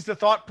swings the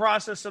thought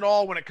process at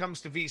all when it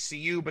comes to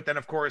VCU. But then,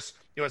 of course,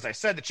 as I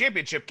said, the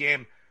championship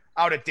game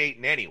out at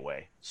Dayton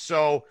anyway.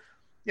 So,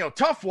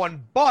 tough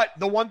one. But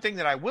the one thing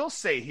that I will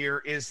say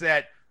here is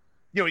that,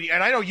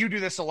 and I know you do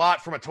this a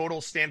lot from a total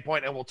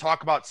standpoint, and we'll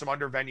talk about some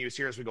under venues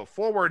here as we go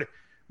forward.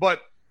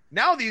 But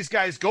now these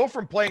guys go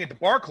from playing at the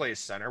Barclays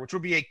Center, which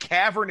would be a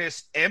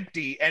cavernous,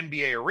 empty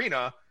NBA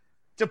arena,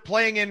 to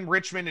playing in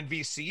Richmond and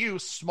VCU,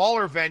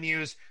 smaller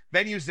venues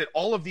that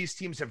all of these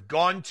teams have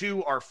gone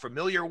to, are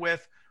familiar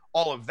with,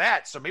 all of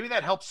that. So maybe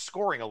that helps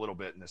scoring a little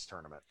bit in this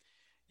tournament.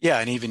 Yeah,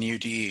 and even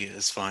UD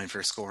is fine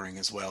for scoring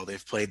as well.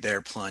 They've played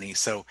there plenty.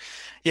 So,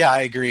 yeah,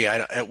 I agree.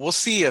 We'll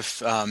see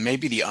if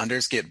maybe the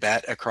unders get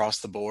bet across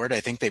the board.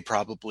 I think they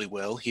probably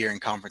will here in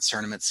conference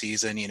tournament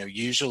season.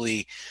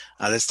 Usually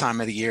this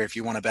time of the year, if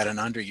you want to bet an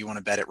under, you want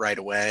to bet it right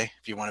away.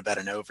 If you want to bet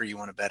an over, you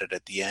want to bet it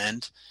at the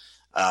end.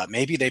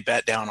 Maybe they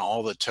bet down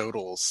all the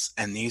totals,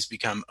 and these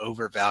become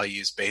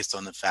overvalues based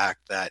on the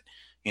fact that,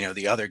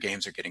 the other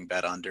games are getting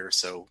bet under.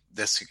 So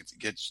this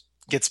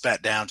gets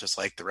bet down just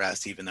like the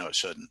rest, even though it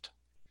shouldn't.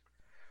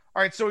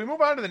 All right, so we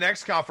move on to the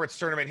next conference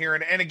tournament here.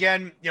 And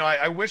again,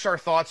 I wish our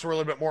thoughts were a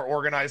little bit more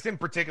organized. In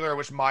particular, I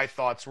wish my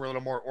thoughts were a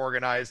little more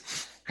organized.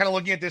 Kind of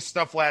looking at this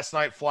stuff last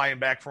night, flying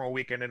back from a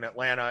weekend in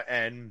Atlanta.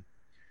 And,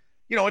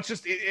 it's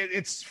just,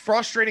 it's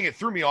frustrating. It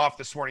threw me off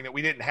this morning that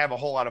we didn't have a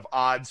whole lot of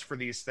odds for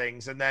these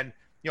things. And then,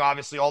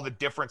 obviously all the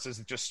differences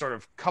that just sort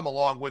of come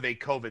along with a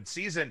COVID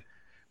season.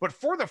 But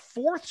for the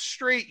fourth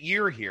straight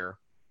year here,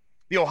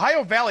 the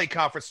Ohio Valley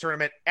Conference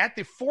Tournament at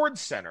the Ford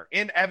Center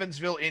in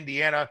Evansville,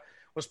 Indiana,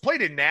 was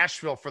played in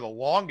Nashville for the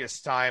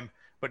longest time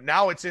but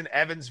now it's in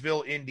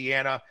Evansville,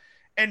 Indiana.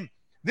 And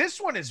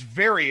this one is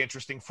very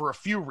interesting for a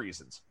few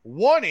reasons.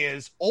 One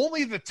is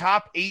only the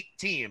top 8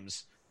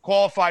 teams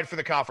qualified for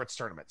the conference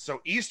tournament.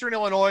 So Eastern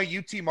Illinois,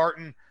 UT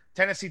Martin,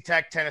 Tennessee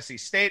Tech, Tennessee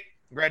State.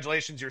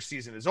 Congratulations, your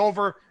season is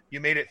over. You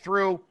made it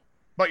through,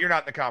 but you're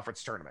not in the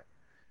conference tournament.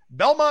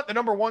 Belmont, the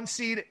number 1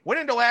 seed, went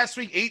into last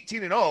week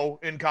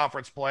 18-0 in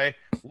conference play,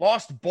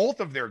 lost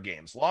both of their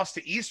games, lost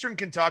to Eastern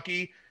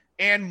Kentucky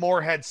and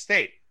Morehead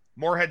State.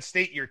 Morehead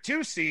State, your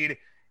 2 seed,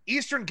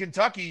 Eastern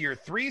Kentucky, your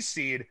 3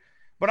 seed.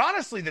 But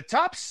honestly, the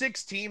top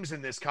 6 teams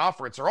in this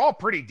conference are all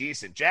pretty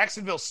decent.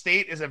 Jacksonville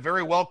State is a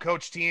very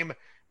well-coached team.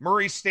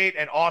 Murray State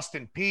and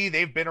Austin Peay,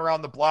 they've been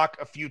around the block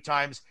a few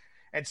times.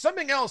 And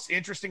something else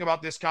interesting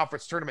about this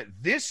conference tournament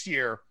this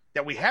year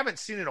that we haven't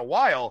seen in a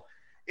while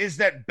is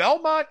that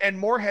Belmont and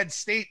Morehead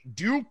State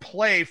do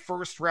play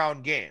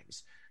first-round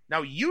games.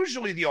 Now,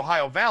 usually the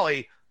Ohio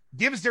Valley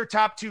gives their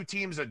top 2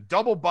 teams a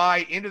double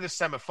bye into the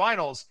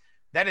semifinals.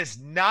 That is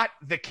not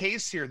the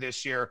case here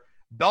this year.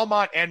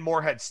 Belmont and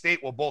Morehead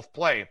State will both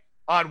play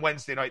on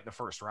Wednesday night in the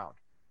first round.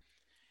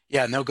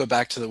 Yeah, and they'll go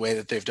back to the way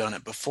that they've done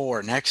it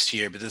before next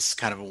year, but this is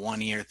kind of a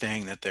one-year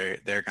thing that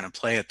they're going to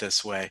play it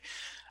this way.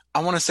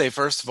 I want to say,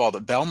 first of all,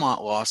 that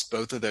Belmont lost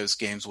both of those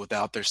games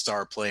without their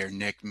star player,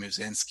 Nick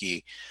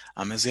Muszynski.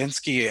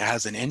 Muszynski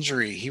has an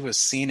injury. He was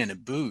seen in a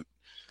boot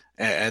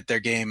at their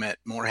game at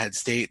Morehead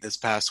State this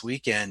past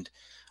weekend.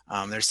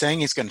 They're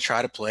saying he's going to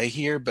try to play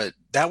here, but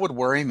that would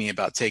worry me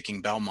about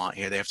taking Belmont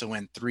here. They have to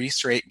win 3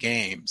 straight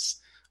games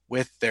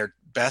with their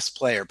best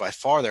player, by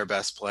far their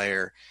best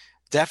player,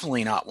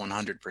 definitely not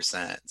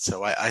 100%.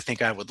 So I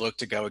think I would look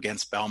to go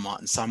against Belmont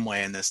in some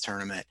way in this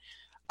tournament.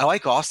 I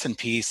like Austin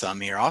Peay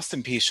some here.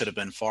 Austin Peay should have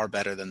been far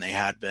better than they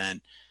have been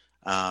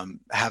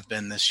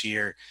this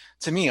year.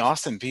 To me,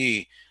 Austin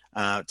Peay,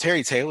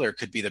 Terry Taylor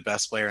could be the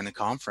best player in the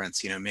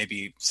conference,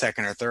 maybe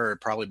second or third,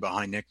 probably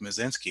behind Nick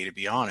Muszynski, to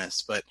be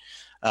honest. But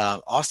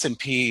Austin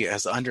Peay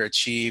has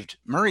underachieved.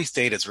 Murray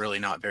State is really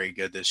not very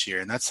good this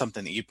year, and that's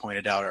something that you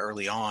pointed out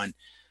early on.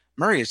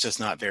 Murray is just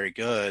not very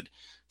good.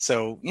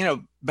 So,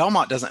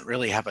 Belmont doesn't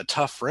really have a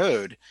tough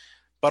road.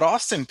 But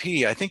Austin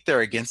Peay, I think they're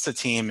against a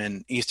team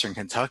in Eastern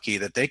Kentucky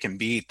that they can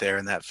beat there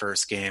in that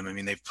first game. I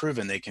mean, they've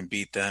proven they can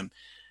beat them.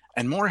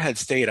 And Morehead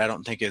State, I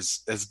don't think is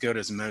as good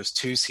as most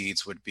 2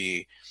 seeds would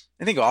be.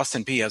 I think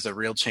Austin Peay has a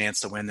real chance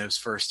to win those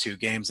first 2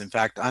 games. In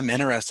fact, I'm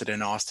interested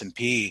in Austin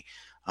Peay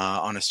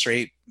on a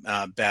straight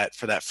bet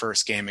for that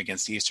first game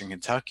against Eastern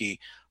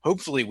Kentucky.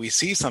 Hopefully we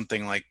see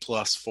something like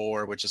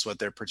 +4, which is what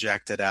they're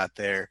projected at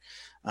there.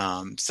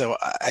 So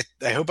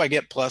I hope I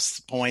get plus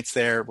points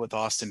there with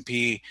Austin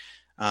Peay.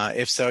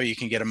 If so, you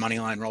can get a money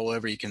line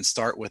rollover. You can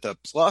start with a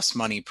plus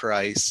money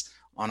price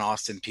on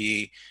Austin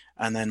Peay.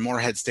 And then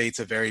Morehead State's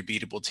a very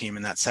beatable team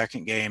in that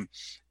second game.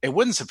 It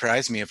wouldn't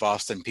surprise me if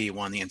Austin Peay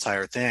won the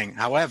entire thing.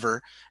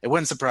 However, it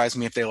wouldn't surprise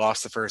me if they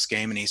lost the first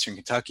game and Eastern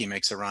Kentucky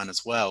makes a run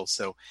as well.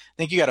 So I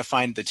think you got to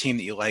find the team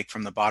that you like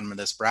from the bottom of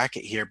this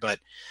bracket here. But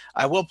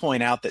I will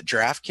point out that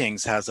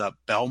DraftKings has up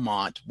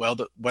Belmont,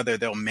 whether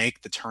they'll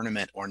make the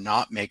tournament or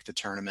not make the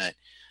tournament.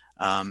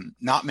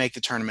 Not make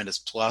the tournament is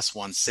plus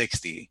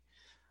 160.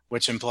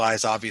 Which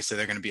implies obviously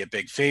they're going to be a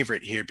big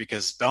favorite here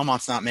because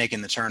Belmont's not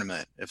making the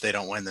tournament if they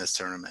don't win this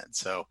tournament.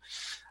 So,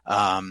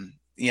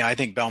 I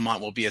think Belmont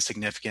will be a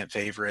significant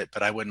favorite,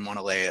 but I wouldn't want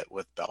to lay it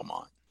with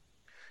Belmont.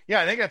 Yeah,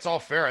 I think that's all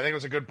fair. I think it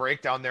was a good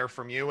breakdown there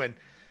from you. And,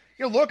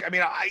 look, I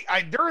mean,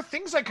 I there are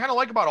things I kind of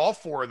like about all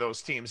 4 of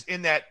those teams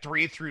in that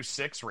 3 through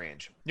 6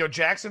 range.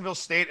 Jacksonville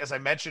State, as I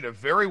mentioned, a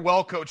very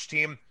well-coached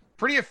team,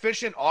 pretty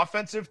efficient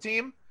offensive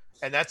team,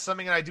 and that's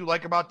something that I do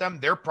like about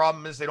them. Their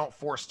problem is they don't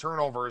force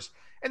turnovers.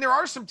 And there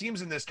are some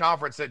teams in this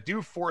conference that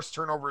do force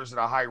turnovers at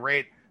a high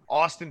rate,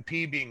 Austin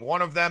Peay being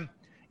one of them.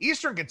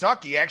 Eastern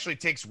Kentucky actually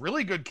takes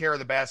really good care of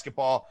the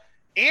basketball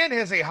and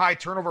has a high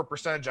turnover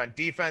percentage on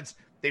defense.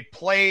 They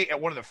play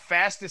at one of the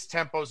fastest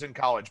tempos in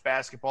college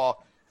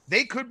basketball.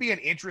 They could be an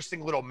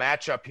interesting little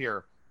matchup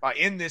here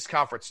in this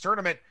conference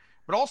tournament.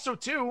 But also,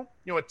 too,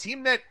 a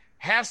team that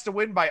has to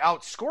win by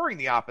outscoring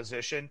the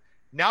opposition.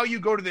 Now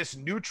you go to this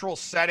neutral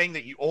setting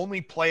that you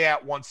only play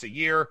at once a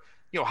year.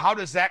 How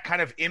does that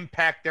kind of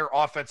impact their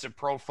offensive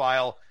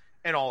profile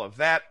and all of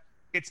that?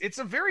 It's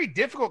a very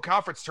difficult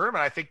conference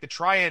tournament, I think, to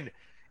try and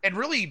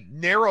really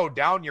narrow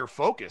down your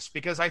focus,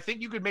 because I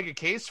think you could make a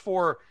case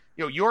for,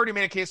 you already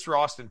made a case for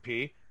Austin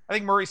Peay. I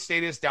think Murray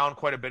State is down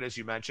quite a bit, as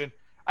you mentioned.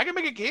 I can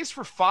make a case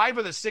for 5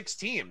 of the 6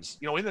 teams,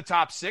 in the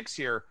top 6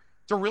 here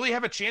to really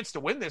have a chance to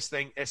win this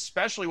thing,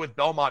 especially with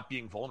Belmont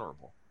being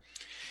vulnerable.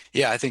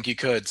 Yeah, I think you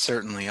could,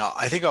 certainly.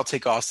 I think I'll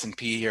take Austin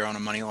Peay here on a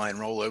money line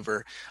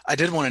rollover. I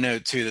did want to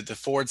note, too, that the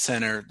Ford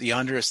Center, the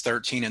under is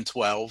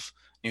 13-12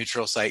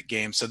 neutral site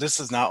game. So this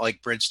is not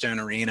like Bridgestone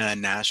Arena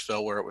in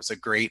Nashville where it was a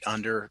great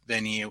under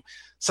venue.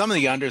 Some of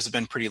the unders have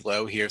been pretty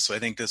low here, so I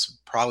think this would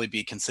probably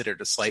be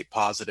considered a slight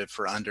positive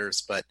for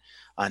unders, but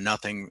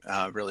nothing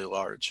really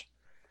large.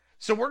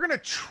 So we're going to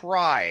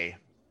try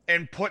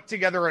and put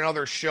together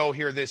another show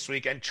here this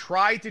week and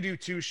try to do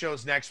 2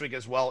 shows next week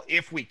as well,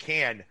 if we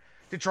can,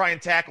 to try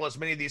and tackle as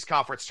many of these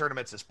conference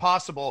tournaments as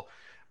possible.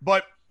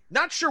 But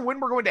Not sure when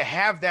we're going to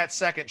have that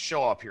second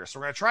show up here. So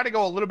we're going to try to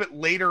go a little bit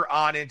later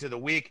on into the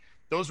week.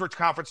 Those were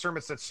conference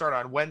tournaments that start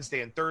on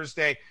Wednesday and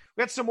Thursday.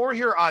 We got some more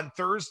here on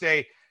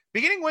Thursday,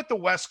 beginning with the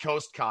West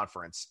Coast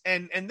Conference.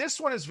 And this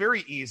one is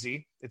very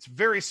easy. It's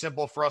very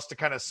simple for us to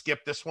kind of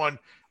skip this one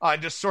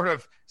and just sort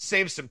of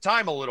save some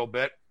time a little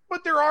bit.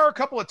 But there are a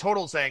couple of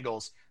totals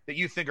angles that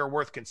you think are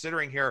worth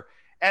considering here,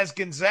 as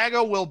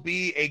Gonzaga will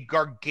be a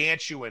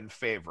gargantuan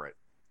favorite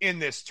in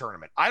this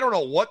tournament. I don't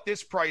know what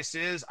this price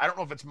is. I don't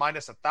know if it's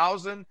minus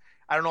 1,000.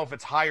 I don't know if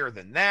it's higher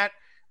than that.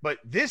 But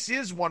this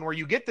is one where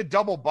you get the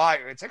double bye.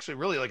 It's actually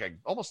really like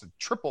almost a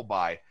triple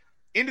bye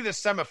into the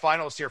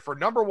semifinals here for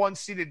number 1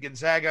 seeded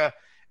Gonzaga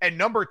and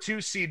number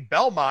 2 seed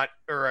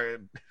number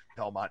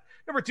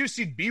 2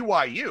 seed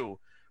BYU,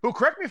 who,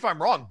 correct me if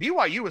I'm wrong,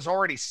 BYU is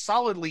already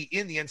solidly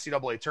in the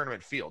NCAA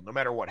tournament field, no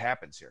matter what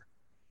happens here.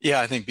 Yeah,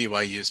 I think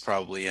BYU is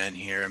probably in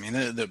here. I mean,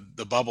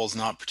 the bubble's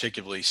not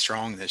particularly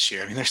strong this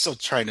year. I mean, they're still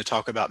trying to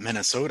talk about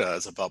Minnesota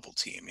as a bubble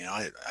team. You know,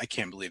 I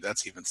can't believe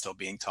that's even still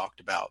being talked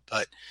about.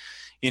 But,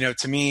 you know,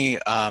 to me,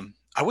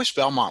 I wish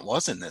Belmont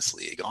was in this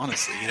league,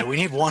 honestly. You know, we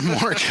need one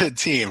more good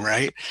team,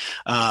 right?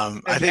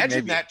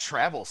 Imagine that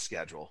travel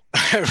schedule.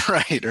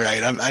 Right.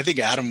 I think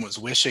Adam was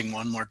wishing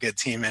one more good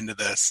team into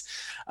this.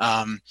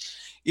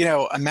 You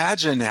know,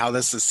 imagine how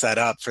this is set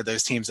up for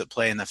those teams that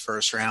play in the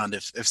first round.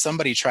 If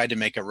somebody tried to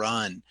make a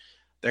run,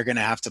 they're going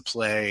to have to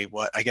play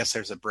I guess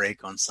there's a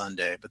break on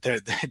Sunday, but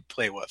they'd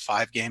play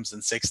 5 games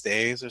in 6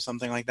 days or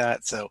something like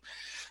that. So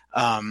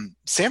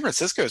San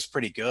Francisco is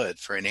pretty good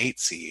for an 8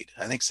 seed.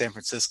 I think San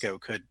Francisco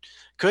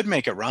could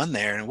make a run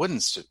there, and it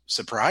wouldn't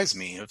surprise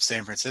me if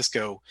San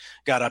Francisco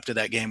got up to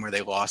that game where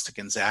they lost to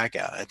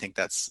Gonzaga. I think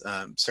that's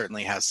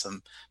certainly has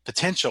some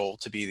potential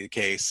to be the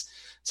case.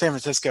 San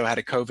Francisco had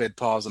a COVID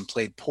pause and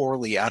played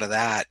poorly out of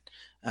that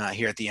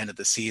here at the end of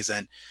the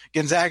season.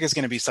 Gonzaga is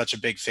going to be such a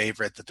big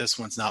favorite that this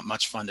one's not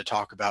much fun to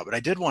talk about. But I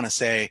did want to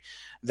say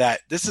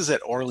that this is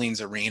at Orleans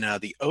Arena.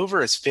 The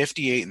over is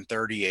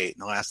 58-38 in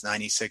the last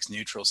 96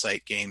 neutral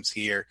site games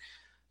here.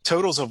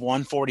 Totals of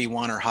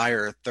 141 or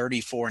higher,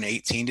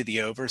 34-18 to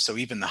the over. So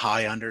even the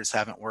high unders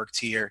haven't worked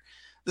here.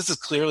 This is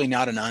clearly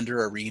not an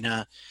under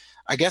arena.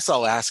 I guess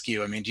I'll ask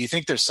you, I mean, do you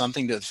think there's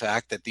something to the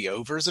fact that the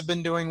overs have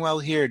been doing well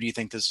here? Or do you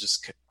think this is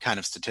just kind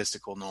of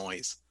statistical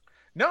noise?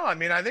 No, I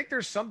mean, I think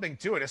there's something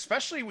to it,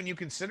 especially when you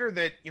consider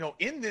that, you know,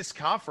 in this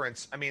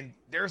conference, I mean,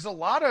 there's a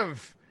lot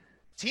of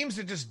teams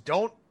that just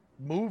don't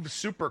move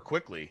super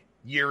quickly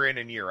year in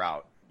and year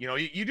out. You know,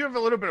 you do have a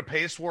little bit of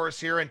pace wars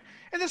here, and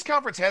this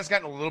conference has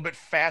gotten a little bit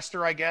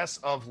faster, I guess,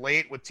 of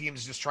late, with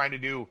teams just trying to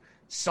do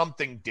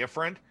something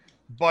different.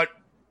 But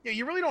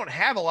you really don't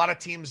have a lot of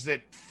teams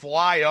that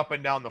fly up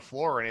and down the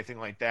floor or anything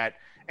like that,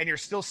 and you're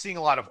still seeing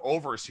a lot of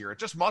overs here. It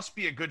just must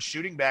be a good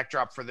shooting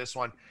backdrop for this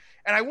one.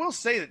 And I will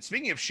say that,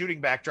 speaking of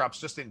shooting backdrops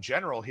just in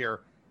general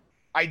here,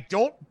 I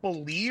don't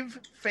believe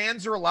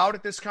fans are allowed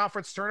at this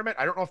conference tournament.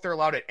 I don't know if they're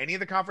allowed at any of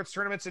the conference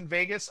tournaments in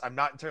Vegas. I'm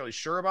not entirely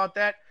sure about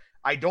that.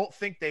 I don't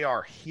think they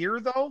are here,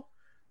 though.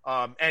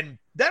 And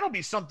that'll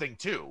be something,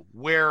 too,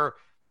 where,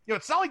 you know,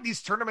 it's not like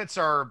these tournaments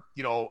are,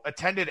 you know,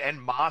 attended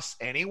en masse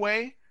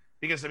anyway,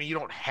 because, I mean, you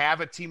don't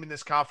have a team in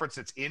this conference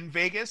that's in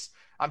Vegas.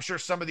 I'm sure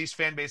some of these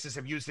fan bases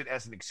have used it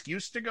as an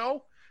excuse to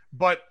go.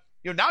 But,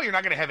 you know, now you're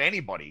not going to have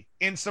anybody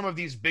in some of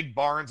these big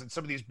barns and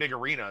some of these big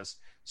arenas.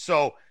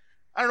 So,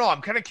 I don't know.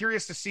 I'm kind of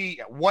curious to see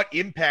what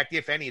impact,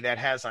 if any, that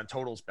has on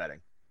totals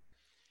betting.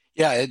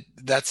 Yeah,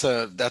 that's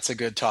a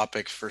good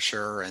topic for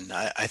sure. And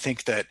I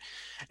think that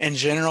in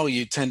general,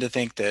 you tend to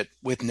think that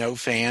with no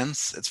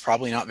fans, it's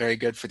probably not very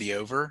good for the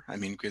over. I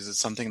mean, because it's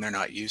something they're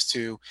not used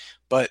to.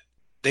 But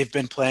they've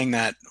been playing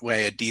that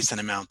way a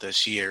decent amount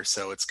this year,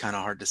 so it's kind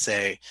of hard to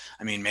say.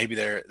 I mean, maybe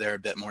they're a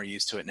bit more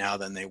used to it now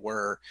than they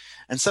were.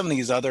 And some of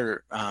these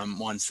other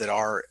ones that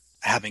are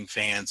having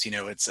fans, you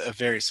know, it's a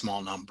very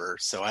small number.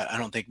 So I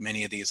don't think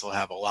many of these will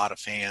have a lot of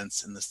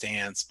fans in the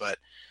stands. But,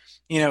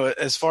 you know,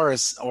 as far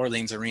as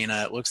Orleans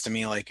Arena, it looks to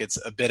me like it's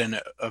a bit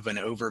of an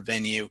over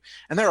venue.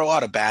 And there are a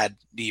lot of bad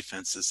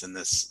defenses in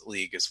this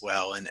league as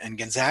well. And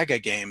Gonzaga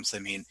games, I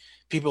mean,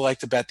 people like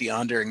to bet the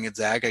under in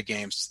Gonzaga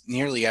games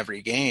nearly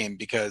every game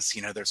because,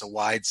 you know, there's a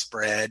wide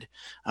spread.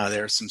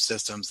 There are some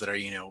systems that are,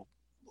 you know,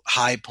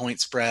 high point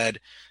spread,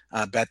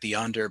 bet the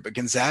under. But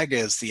Gonzaga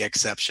is the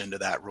exception to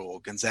that rule.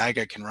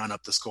 Gonzaga can run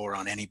up the score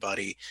on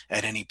anybody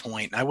at any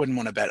point. And I wouldn't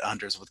want to bet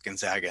unders with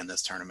Gonzaga in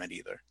this tournament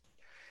either.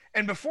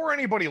 And before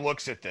anybody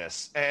looks at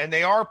this, and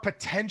they are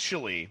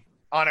potentially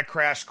on a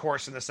crash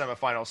course in the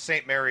semifinals,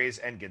 St. Mary's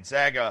and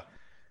Gonzaga,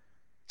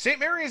 St.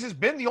 Mary's has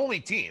been the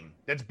only team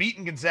that's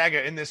beaten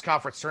Gonzaga in this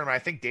conference tournament, I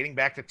think dating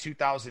back to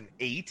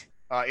 2008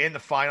 in the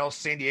finals.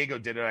 San Diego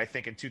did it, I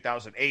think, in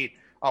 2008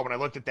 when I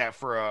looked at that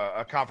for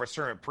a conference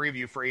tournament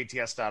preview for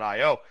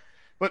ATS.io.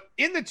 But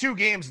in the 2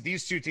 games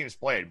these 2 teams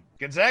played,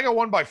 Gonzaga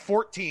won by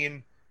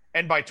 14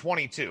 and by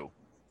 22.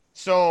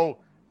 So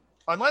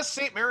unless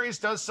St. Mary's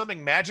does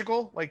something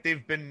magical, like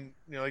they've been,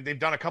 you know, like they've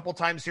done a couple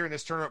times here in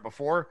this tournament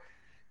before,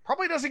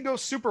 probably doesn't go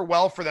super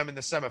well for them in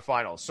the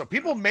semifinals. So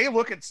people may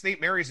look at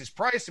St. Mary's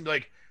price and be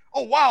like,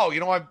 oh, wow,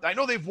 you know, I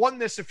know they've won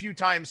this a few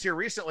times here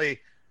recently.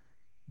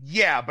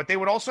 Yeah, but they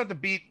would also have to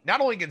beat not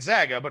only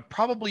Gonzaga, but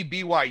probably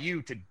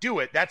BYU to do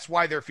it. That's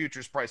why their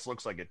futures price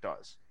looks like it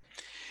does.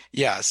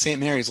 Yeah, St.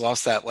 Mary's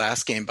lost that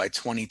last game by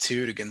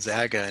 22 to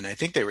Gonzaga, and I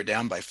think they were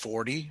down by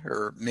 40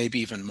 or maybe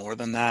even more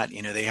than that.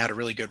 They had a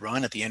really good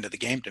run at the end of the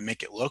game to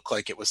make it look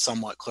like it was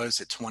somewhat close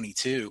at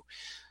 22.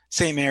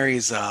 St.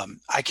 Mary's,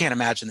 I can't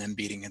imagine them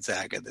beating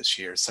Gonzaga this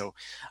year, so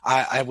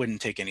I wouldn't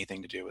take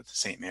anything to do with the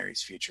St.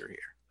 Mary's future here.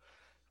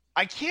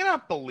 I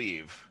cannot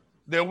believe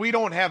that we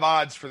don't have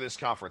odds for this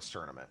conference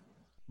tournament,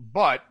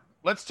 but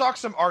let's talk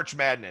some Arch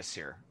Madness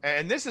here.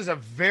 And this is a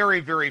very,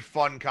 very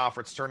fun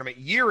conference tournament,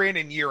 year in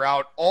and year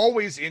out,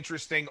 always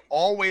interesting,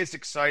 always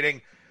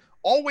exciting,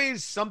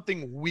 always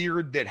something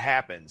weird that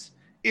happens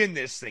in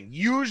this thing.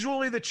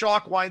 Usually the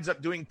chalk winds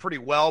up doing pretty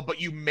well,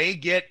 but you may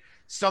get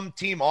some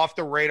team off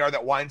the radar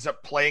that winds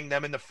up playing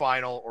them in the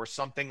final or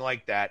something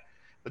like that.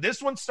 But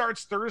this one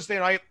starts Thursday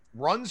night,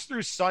 runs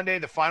through Sunday,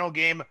 the final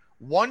game,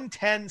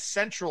 1:10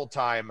 Central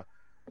Time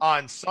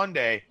on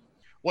Sunday.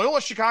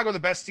 Loyola Chicago, the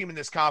best team in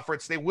this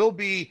conference. They will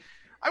be,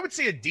 I would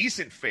say, a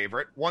decent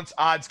favorite once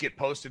odds get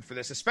posted for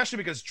this, especially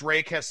because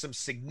Drake has some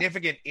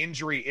significant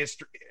injury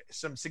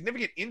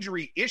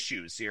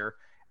issues here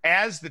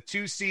as the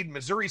 2 seed,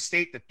 Missouri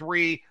State the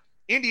 3,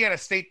 Indiana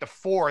State the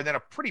 4, and then a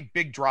pretty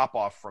big drop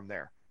off from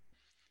there.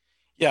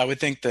 Yeah, I would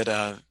think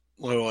that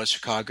Loyola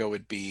Chicago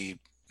would be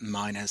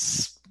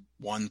minus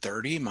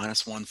 130,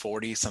 minus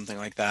 140, something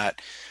like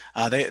that.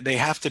 They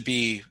have to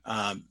be.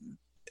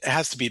 It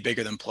has to be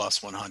bigger than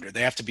plus 100.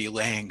 They have to be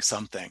laying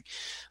something.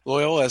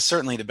 Loyola is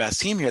certainly the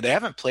best team here. They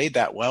haven't played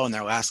that well in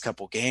their last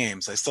couple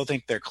games. I still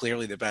think they're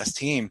clearly the best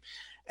team.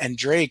 And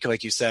Drake,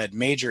 like you said,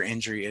 major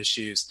injury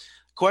issues.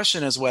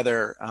 Question is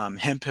whether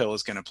Hemphill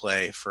is going to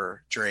play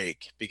for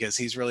Drake because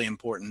he's really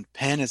important.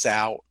 Penn is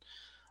out.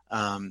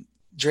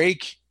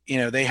 Drake,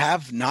 they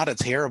have not a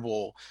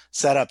terrible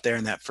setup there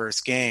in that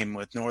first game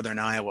with Northern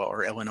Iowa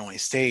or Illinois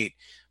State.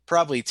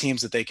 Probably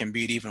teams that they can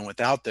beat even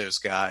without those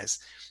guys.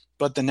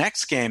 But the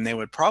next game, they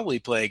would probably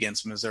play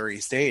against Missouri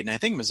State. And I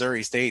think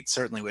Missouri State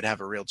certainly would have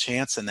a real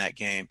chance in that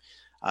game.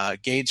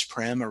 Gage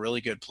Prim, a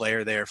really good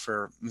player there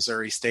for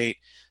Missouri State.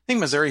 I think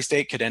Missouri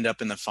State could end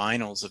up in the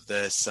finals of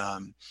this.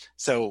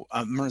 So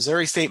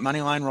Missouri State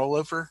moneyline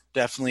rollover,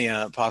 definitely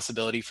a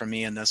possibility for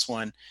me in this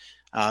one.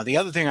 The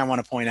other thing I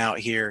want to point out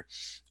here,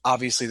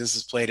 obviously this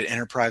is played at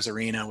Enterprise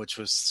Arena, which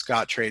was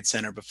Scott Trade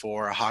Center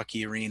before, a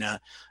hockey arena,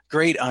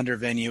 great under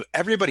venue.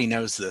 Everybody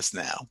knows this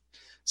now.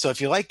 So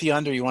if you like the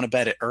under, you want to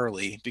bet it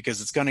early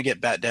because it's going to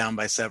get bet down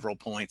by several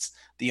points.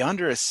 The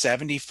under is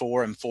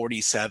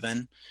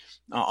 74-47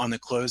 on the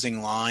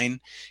closing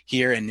line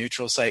here in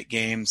neutral site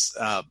games.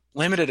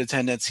 Limited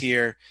attendance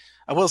here.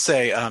 I will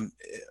say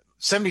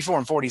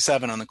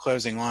 74-47 on the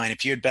closing line.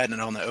 If you had bet it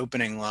on the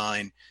opening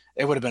line,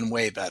 it would have been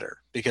way better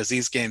because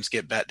these games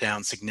get bet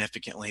down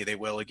significantly. They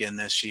will again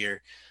this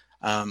year.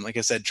 Like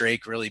I said,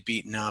 Drake really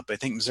beaten up. I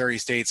think Missouri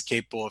State's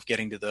capable of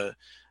getting to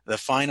the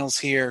finals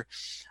here.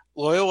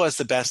 Loyola is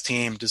the best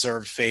team,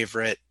 deserved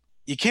favorite.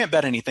 You can't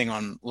bet anything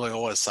on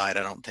Loyola's side,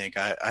 I don't think.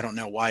 I don't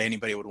know why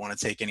anybody would want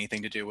to take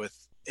anything to do with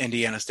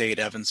Indiana State,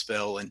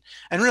 Evansville, and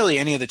really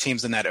any of the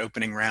teams in that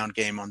opening round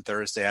game on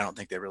Thursday. I don't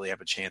think they really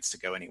have a chance to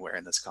go anywhere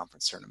in this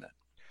conference tournament.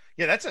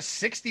 Yeah, that's a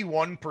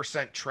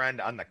 61%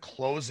 trend on the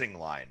closing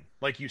line,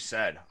 like you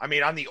said. I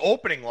mean, on the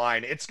opening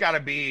line, it's got to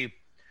be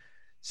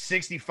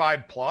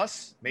 65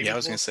 plus, maybe. Yeah, I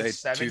was going to say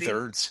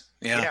 2/3.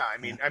 Yeah, I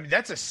mean,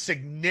 that's a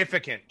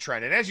significant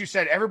trend. And as you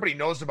said, everybody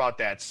knows about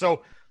that.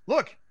 So,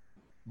 look,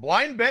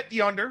 blind bet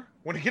the under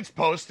when it gets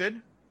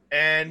posted.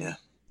 And,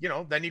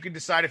 then you can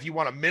decide if you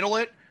want to middle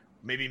it,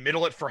 maybe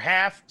middle it for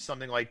half,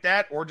 something like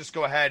that, or just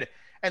go ahead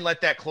and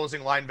let that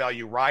closing line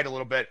value ride a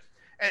little bit.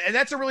 And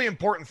that's a really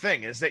important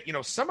thing is that,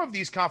 some of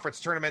these conference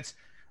tournaments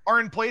are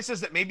in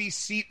places that maybe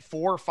seat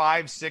 4,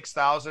 5,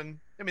 6,000.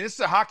 I mean, this is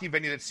a hockey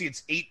venue that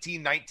seats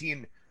 18,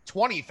 19,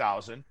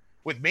 20,000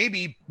 with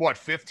maybe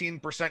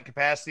 15%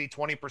 capacity,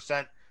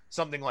 20%,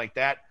 something like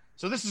that.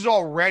 So this is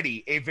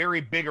already a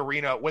very big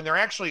arena when there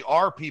actually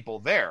are people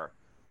there.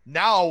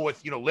 Now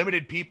with,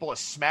 limited people, a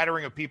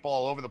smattering of people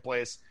all over the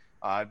place,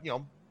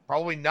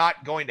 probably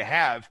not going to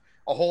have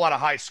a whole lot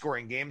of high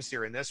scoring games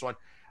here in this one.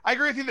 I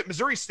agree with you that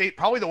Missouri State,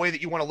 probably the way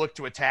that you want to look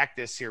to attack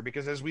this here,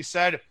 because as we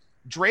said,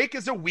 Drake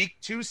is a week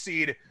 2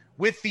 seed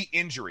with the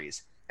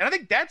injuries. And I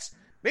think that's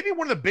maybe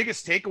one of the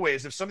biggest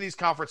takeaways of some of these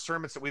conference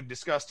tournaments that we've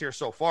discussed here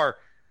so far.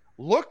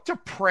 Look to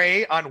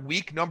prey on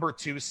week number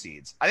 2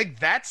 seeds. I think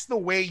that's the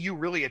way you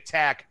really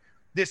attack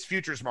this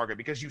futures market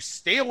because you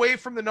stay away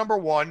from the number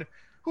 1,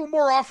 who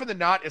more often than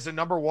not is a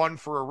number 1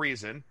 for a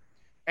reason,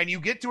 and you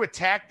get to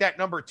attack that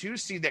number 2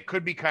 seed that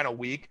could be kind of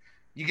weak.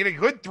 You get a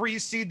good 3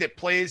 seed that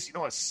plays,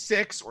 a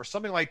 6 or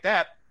something like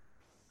that.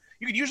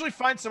 You can usually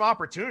find some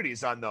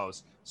opportunities on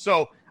those.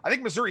 So I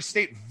think Missouri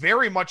State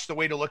very much the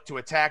way to look to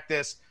attack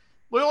this.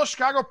 Loyola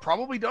Chicago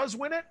probably does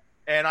win it.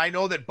 And I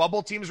know that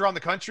bubble teams around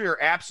the country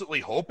are absolutely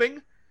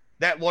hoping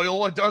that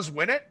Loyola does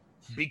win it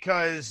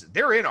because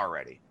they're in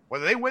already.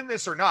 Whether they win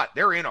this or not,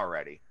 they're in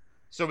already.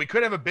 So we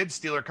could have a bid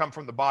stealer come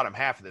from the bottom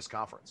half of this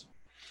conference.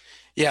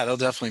 Yeah, they'll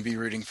definitely be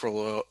rooting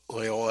for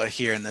Loyola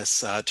here in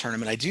this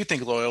tournament. I do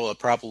think Loyola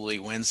probably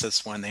wins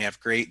this one. They have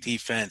great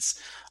defense.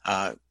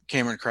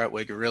 Cameron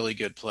Krutwig, a really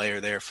good player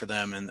there for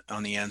them and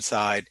on the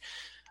inside.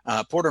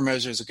 Porter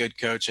Moser is a good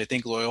coach. I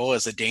think Loyola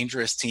is a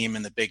dangerous team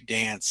in the big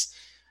dance.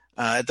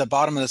 At the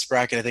bottom of this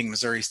bracket, I think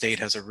Missouri State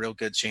has a real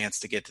good chance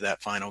to get to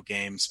that final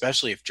game,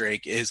 especially if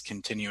Drake is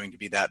continuing to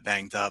be that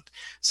banged up.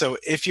 So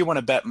if you want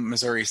to bet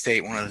Missouri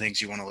State, one of the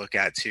things you want to look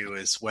at too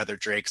is whether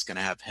Drake's going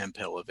to have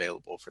Hemphill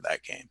available for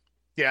that game.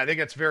 Yeah, I think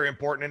that's very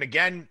important. And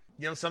again,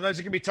 sometimes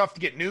it can be tough to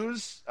get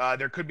news.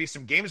 There could be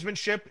some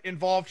gamesmanship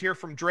involved here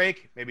from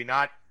Drake. Maybe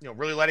not,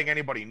 really letting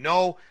anybody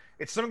know.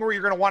 It's something where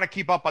you're going to want to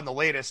keep up on the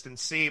latest and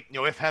see,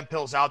 if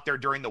Hemphill's out there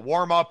during the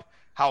warm-up,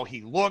 how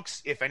he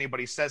looks, if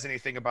anybody says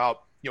anything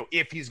about,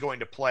 if he's going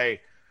to play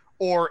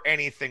or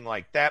anything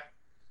like that.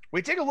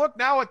 We take a look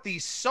now at the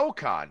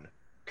SoCon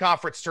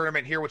conference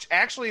tournament here, which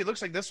actually it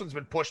looks like this one's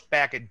been pushed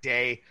back a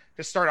day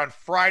to start on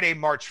Friday,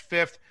 March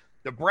 5th.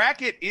 The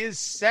bracket is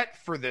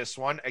set for this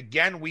one.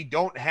 Again, we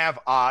don't have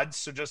odds,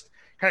 so just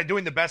kind of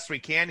doing the best we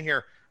can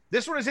here.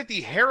 This one is at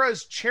the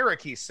Harrah's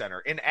Cherokee Center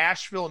in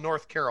Asheville,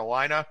 North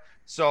Carolina.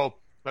 So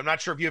I'm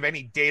not sure if you have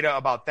any data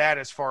about that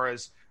as far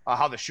as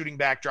how the shooting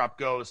backdrop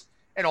goes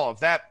and all of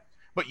that.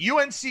 But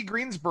UNC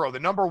Greensboro, the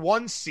number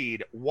 1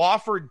 seed,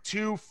 Wofford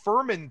 2,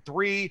 Furman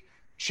 3,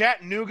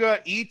 Chattanooga,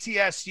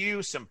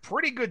 ETSU, some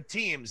pretty good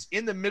teams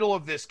in the middle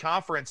of this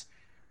conference.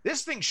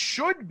 This thing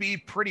should be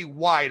pretty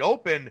wide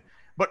open.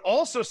 But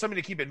also something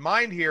to keep in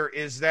mind here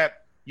is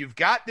that you've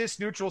got this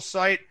neutral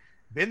site,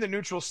 been the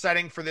neutral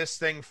setting for this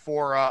thing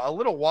for a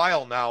little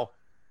while now,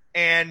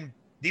 and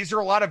these are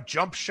a lot of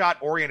jump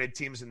shot-oriented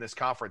teams in this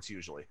conference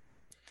usually.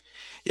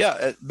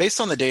 Yeah,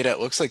 based on the data, it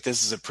looks like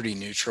this is a pretty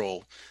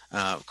neutral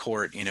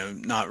court,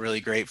 not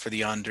really great for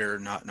the under,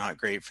 not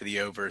great for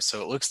the over.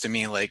 So it looks to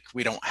me like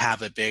we don't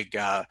have a big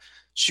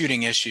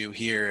shooting issue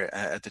here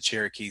at the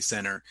Cherokee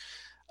Center.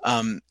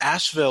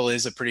 Asheville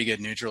is a pretty good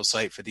neutral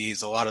site for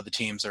these. A lot of the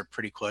teams are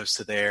pretty close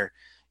to there.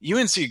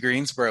 UNC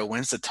Greensboro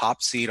wins the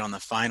top seed on the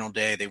final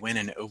day. They win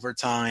in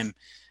overtime.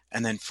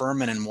 And then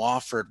Furman and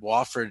Wofford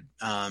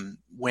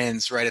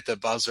wins right at the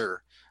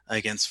buzzer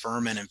against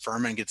Furman, and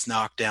Furman gets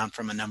knocked down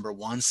from a number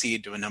 1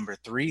 seed to a number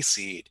 3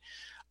 seed.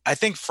 I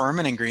think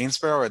Furman and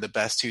Greensboro are the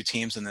best 2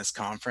 teams in this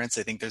conference.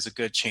 I think there's a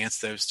good chance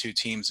those 2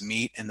 teams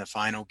meet in the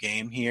final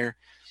game here.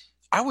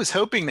 I was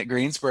hoping that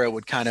Greensboro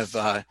would kind of,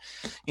 at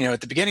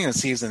the beginning of the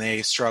season,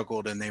 they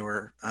struggled and they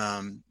were,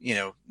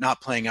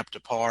 not playing up to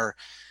par.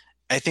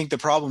 I think the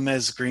problem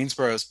is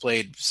Greensboro has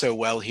played so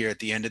well here at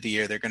the end of the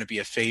year. They're going to be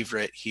a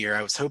favorite here.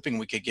 I was hoping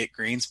we could get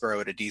Greensboro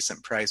at a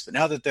decent price, but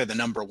now that they're the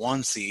number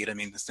 1 seed, I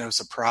mean, there's no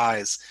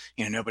surprise.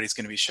 Nobody's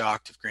going to be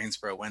shocked if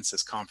Greensboro wins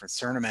this conference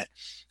tournament.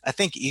 I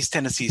think East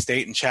Tennessee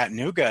State and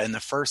Chattanooga in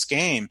the first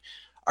game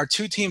are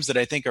 2 teams that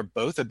I think are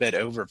both a bit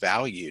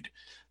overvalued.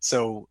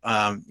 So,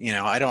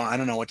 I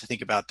don't know what to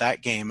think about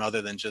that game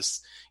other than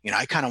just,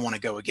 I kind of want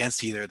to go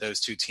against either of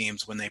those 2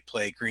 teams when they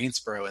play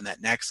Greensboro in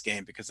that next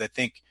game, because I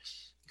think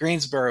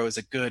Greensboro is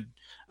a good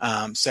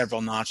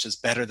several notches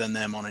better than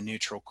them on a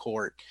neutral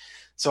court.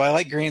 So I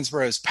like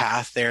Greensboro's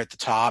path there at the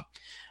top.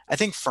 I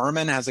think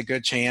Furman has a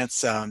good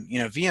chance.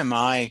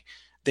 VMI,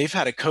 they've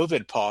had a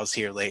COVID pause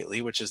here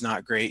lately, which is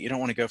not great. You don't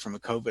want to go from a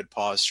COVID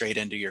pause straight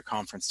into your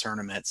conference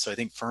tournament. So I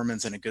think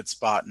Furman's in a good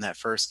spot in that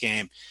first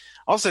game.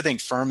 Also, I think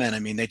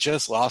Furman, they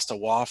just lost to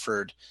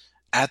Wofford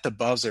at the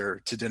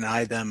buzzer to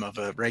deny them of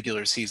a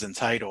regular season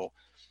title.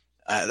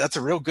 That's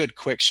a real good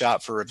quick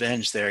shot for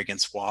revenge there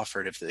against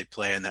Wofford if they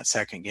play in that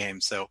second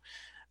game. So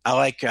I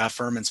like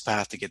Furman's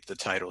path to get the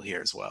title here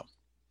as well.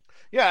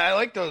 Yeah, I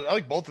like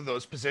both of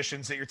those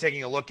positions that you're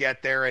taking a look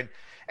at there. And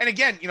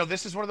again,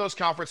 this is one of those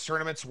conference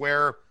tournaments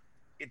where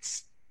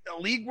it's a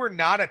league where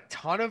not a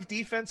ton of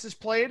defense is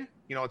played.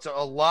 It's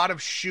a lot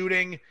of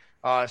shooting.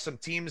 Some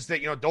teams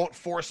that, don't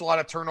force a lot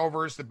of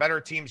turnovers. The better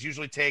teams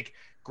usually take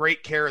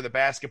great care of the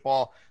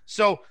basketball.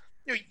 So,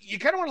 you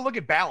kind of want to look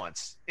at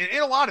balance in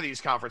a lot of these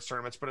conference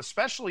tournaments, but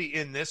especially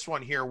in this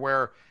one here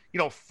where,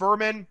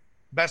 Furman,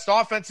 best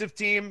offensive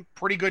team,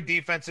 pretty good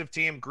defensive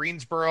team.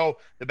 Greensboro,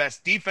 the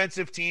best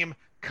defensive team,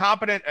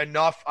 competent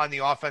enough on the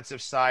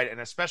offensive side,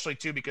 and especially,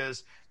 too,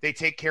 because they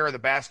take care of the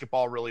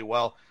basketball really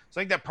well.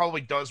 So I think that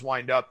probably does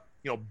wind up,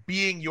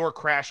 being your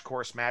crash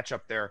course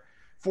matchup there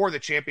for the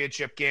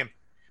championship game.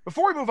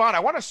 Before we move on, I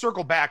want to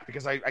circle back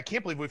because I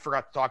can't believe we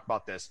forgot to talk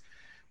about this.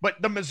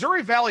 But the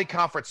Missouri Valley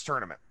Conference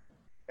Tournament,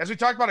 as we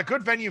talked about, a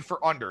good venue for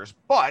unders,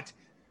 but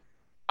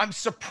I'm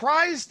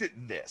surprised at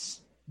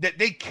this, that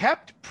they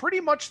kept pretty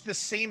much the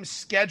same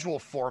schedule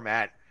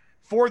format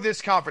for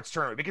this conference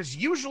tournament, because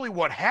usually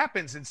what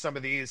happens in some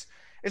of these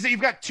is that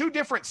you've got 2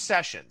 different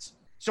sessions.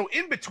 So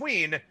in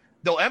between,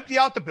 they'll empty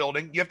out the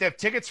building. You have to have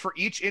tickets for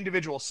each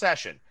individual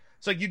session.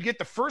 So you'd get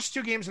the first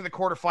 2 games in the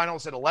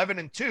quarterfinals at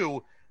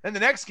 11-2, then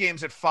the next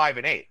game's at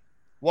 5-8.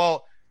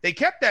 Well, they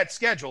kept that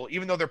schedule,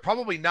 even though they're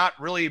probably not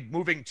really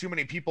moving too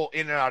many people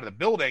in and out of the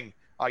building,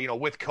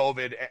 with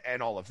COVID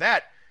and all of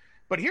that.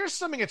 But here's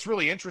something that's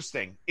really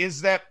interesting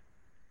is that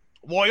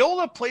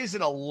Loyola plays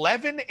at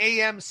 11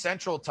 a.m.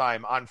 Central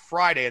Time on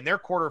Friday in their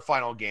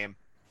quarterfinal game.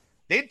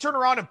 They'd turn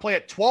around and play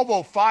at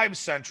 12:05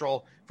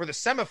 Central for the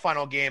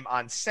semifinal game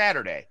on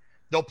Saturday.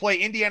 They'll play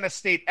Indiana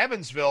State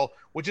Evansville,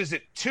 which is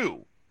at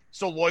 2.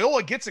 So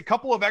Loyola gets a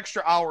couple of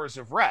extra hours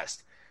of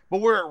rest.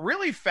 But where it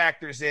really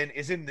factors in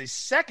is in the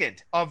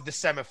second of the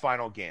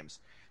semifinal games.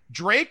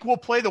 Drake will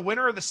play the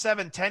winner of the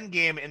 7-10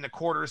 game in the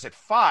quarters at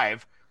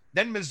 5.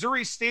 Then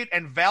Missouri State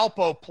and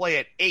Valpo play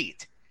at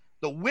 8.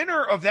 The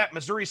winner of that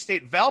Missouri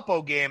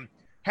State-Valpo game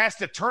has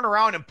to turn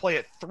around and play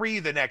at 3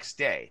 the next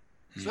day.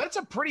 So that's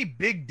a pretty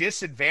big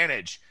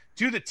disadvantage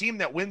to the team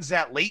that wins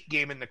that late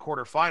game in the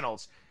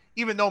quarterfinals,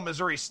 even though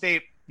Missouri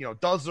State,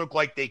 does look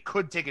like they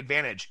could take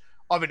advantage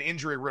of an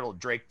injury-riddled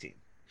Drake team.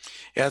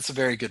 Yeah, that's a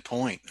very good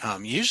point.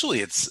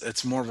 Usually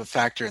it's more of a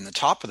factor in the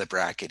top of the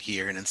bracket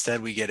here, and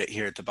instead we get it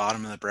here at the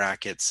bottom of the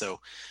bracket. So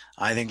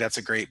I think that's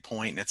a great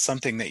point, and it's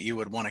something that you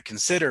would want to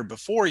consider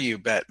before you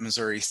bet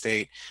Missouri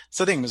State.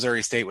 So I think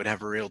Missouri State would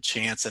have a real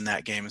chance in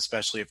that game,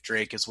 especially if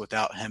Drake is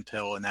without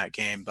Hemphill in that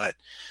game. But,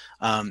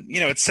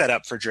 it's set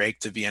up for Drake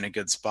to be in a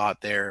good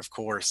spot there, of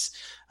course.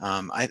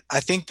 I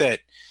think that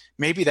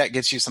maybe that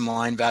gets you some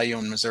line value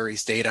on Missouri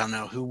State. I don't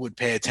know who would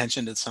pay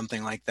attention to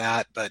something like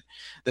that, but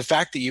the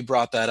fact that you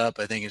brought that up,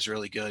 I think is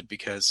really good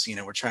because,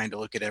 we're trying to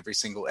look at every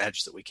single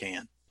edge that we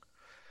can.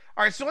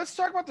 All right, so let's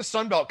talk about the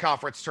Sun Belt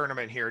Conference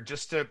tournament here,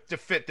 just to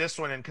fit this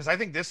one in, because I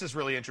think this is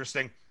really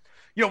interesting.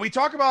 We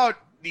talk about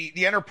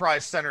the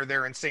Enterprise Center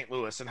there in St.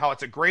 Louis and how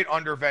it's a great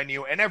under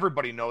venue, and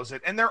everybody knows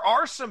it. And there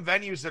are some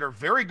venues that are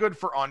very good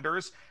for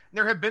unders, and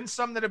there have been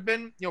some that have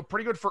been,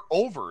 pretty good for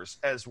overs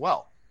as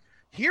well.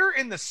 Here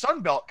in the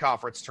Sun Belt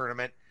Conference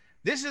tournament,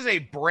 this is a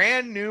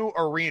brand new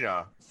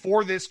arena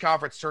for this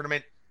conference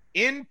tournament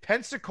in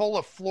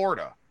Pensacola,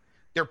 Florida.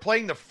 They're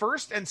playing the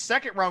first and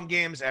second round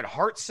games at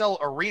Hartzell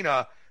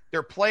Arena.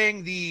 They're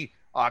playing the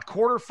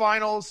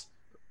quarterfinals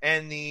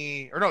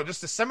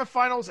just the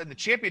semifinals and the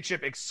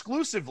championship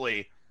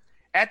exclusively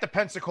at the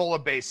Pensacola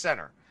Bay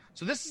Center.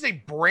 So this is a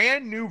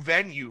brand new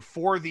venue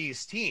for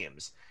these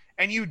teams.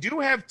 And you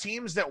do have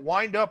teams that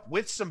wind up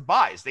with some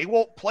buys. They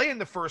won't play in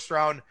the first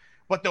round,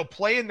 but they'll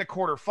play in the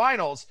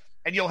quarterfinals,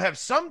 and you'll have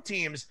some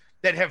teams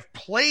that have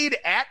played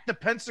at the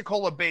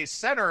Pensacola Bay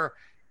Center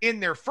in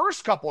their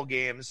first couple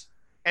games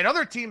and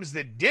other teams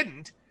that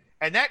didn't,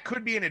 and that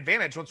could be an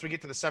advantage once we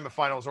get to the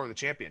semifinals or the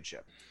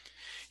championship.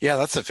 Yeah,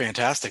 that's a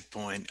fantastic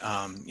point.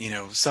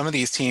 Some of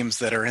these teams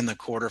that are in the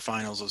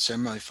quarterfinals or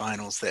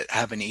semifinals that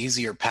have an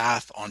easier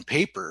path on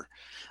paper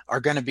are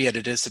going to be at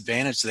a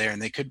disadvantage there,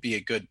 and they could be a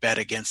good bet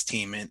against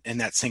team in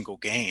that single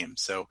game.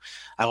 So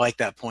I like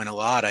that point a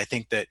lot. I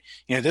think that,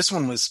 this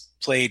one was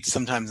played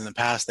sometimes in the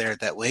past there at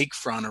that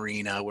Lakefront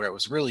Arena where it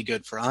was really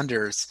good for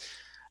unders.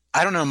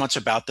 I don't know much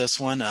about this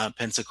one,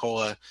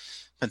 Pensacola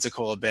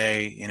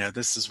Bay.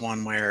 This is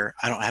one where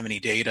I don't have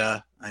any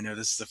data. I know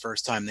this is the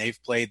first time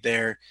they've played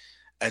there.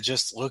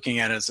 Just looking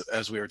at it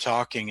as we were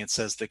talking, it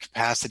says the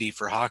capacity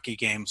for hockey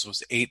games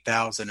was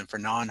 8,000 and for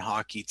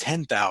non-hockey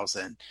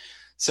 10,000.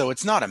 So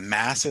it's not a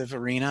massive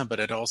arena, but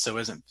it also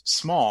isn't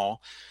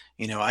small.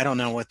 I don't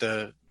know what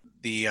the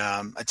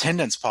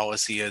attendance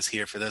policy is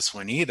here for this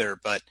one either,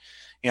 but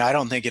I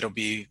don't think it'll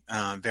be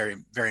very,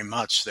 very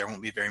much. There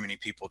won't be very many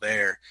people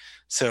there.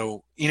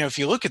 So, if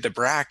you look at the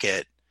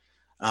bracket,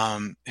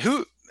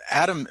 who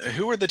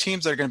are the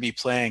teams that are going to be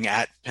playing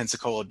at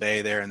Pensacola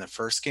Bay there in the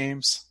first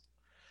games?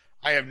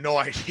 I have no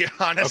idea,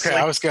 honestly.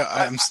 Okay,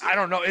 I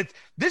don't know.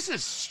 This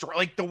is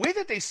like the way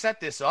that they set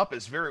this up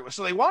is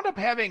so they wound up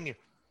having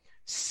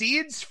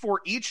seeds for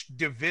each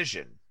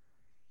division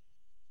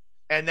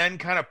and then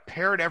kind of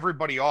paired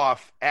everybody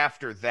off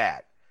after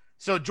that.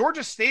 So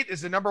Georgia State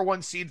is the number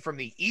 1 seed from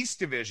the East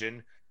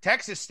Division,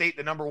 Texas State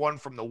the number 1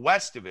 from the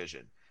West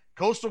Division,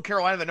 Coastal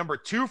Carolina the number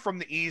 2 from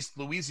the East,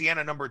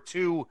 Louisiana number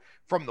 2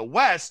 from the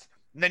West,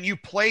 and then you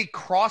play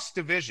cross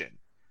division.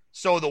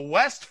 So the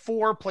West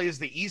 4 plays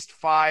the East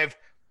 5,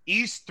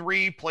 East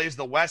 3 plays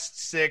the West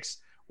 6,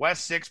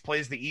 West 6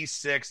 plays the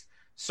East 6,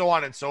 so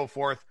on and so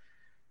forth.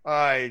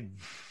 I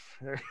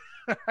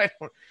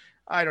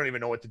don't even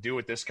know what to do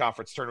with this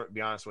conference tournament, to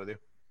be honest with you.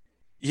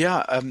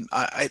 Yeah,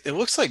 it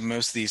looks like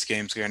most of these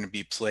games are going to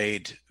be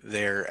played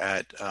there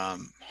at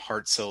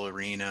Hartzell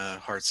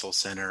Arena, Hartzell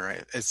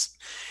Center. This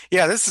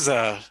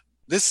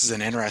is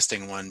an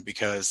interesting one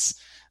because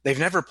they've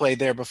never played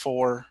there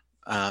before.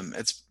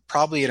 It's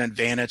probably an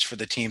advantage for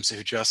the teams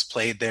who just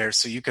played there.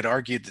 So you could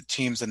argue the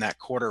teams in that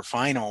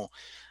quarterfinal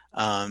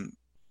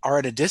are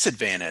at a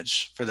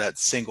disadvantage for that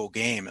single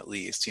game, at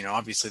least.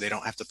 Obviously they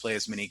don't have to play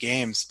as many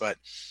games, but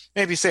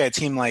maybe say a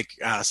team like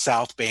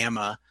South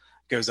Bama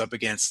goes up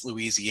against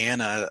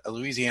Louisiana, a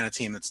Louisiana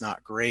team that's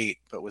not great,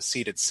 but was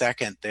seeded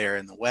second there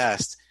in the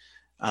West.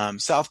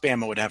 South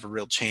Bama would have a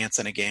real chance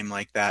in a game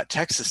like that.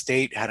 Texas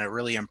State had a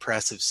really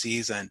impressive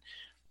season.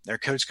 Their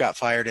coach got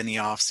fired in the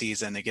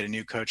offseason. They get a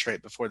new coach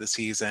right before the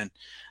season.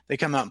 They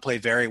come out and play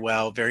very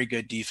well, very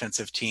good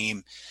defensive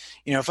team.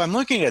 If I'm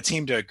looking at a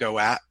team to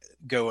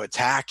go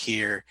attack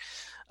here,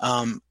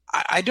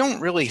 I don't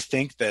really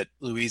think that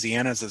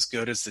Louisiana is as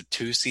good as the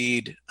 2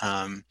 seed.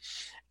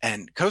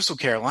 And Coastal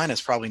Carolina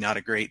is probably not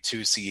a great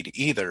 2 seed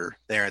either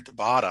there at the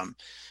bottom.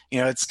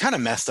 It's kind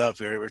of messed up.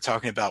 We're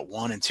talking about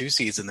 1 and 2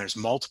 seeds, and there's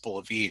multiple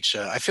of each.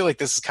 I feel like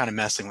this is kind of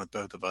messing with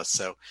both of us.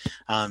 So,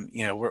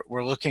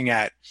 we're looking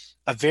at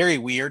a very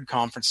weird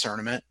conference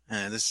tournament.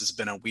 This has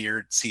been a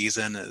weird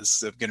season.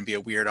 It's going to be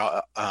a weird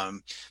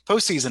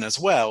postseason as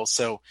well.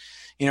 So,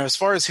 as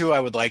far as who I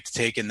would like to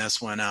take in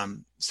this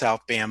one,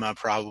 South Bama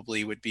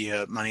probably would be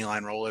a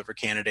moneyline rollover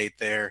candidate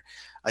there.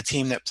 A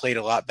team that played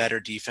a lot better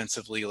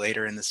defensively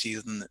later in the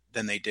season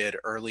than they did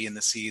early in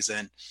the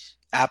season.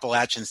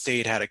 Appalachian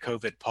State had a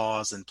COVID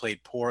pause and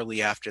played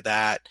poorly after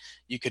that.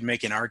 You could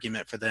make an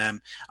argument for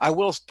them. I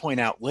will point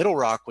out Little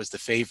Rock was the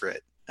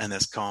favorite in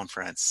this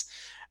conference,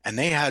 and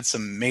they had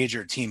some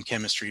major team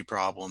chemistry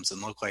problems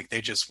and looked like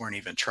they just weren't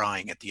even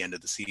trying at the end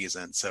of the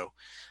season. So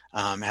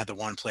had the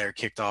one player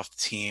kicked off the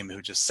team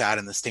who just sat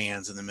in the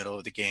stands in the middle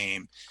of the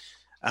game.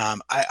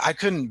 I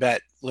couldn't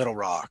bet Little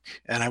Rock,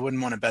 and I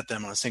wouldn't want to bet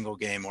them on a single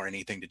game or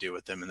anything to do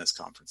with them in this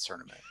conference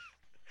tournament.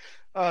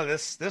 Oh,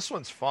 this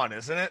one's fun,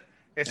 isn't it?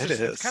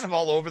 It's kind of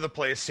all over the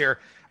place here.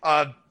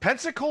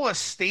 Pensacola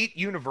State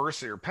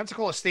University or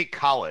Pensacola State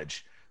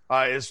College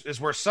is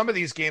where some of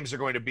these games are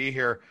going to be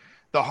here.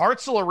 The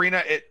Hartzell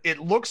Arena, it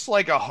looks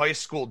like a high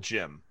school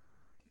gym.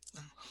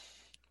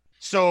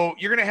 So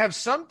you're going to have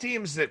some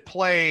teams that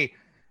play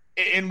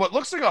in what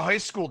looks like a high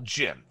school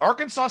gym.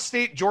 Arkansas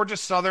State, Georgia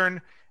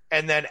Southern,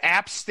 and then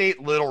App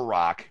State Little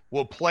Rock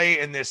will play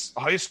in this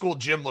high school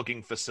gym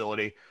looking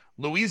facility.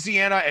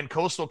 Louisiana and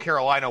Coastal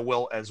Carolina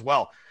will as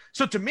well.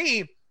 So to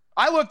me,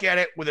 I look at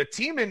it with a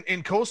team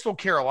in Coastal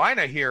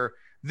Carolina here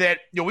that,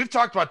 we've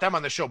talked about them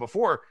on the show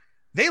before.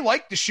 They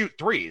like to shoot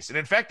threes. And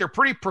in fact, they're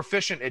pretty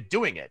proficient at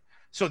doing it.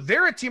 So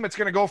they're a team that's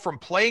going to go from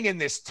playing in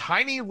this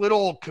tiny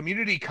little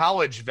community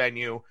college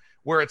venue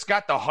where it's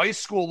got the high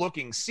school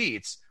looking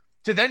seats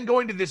to then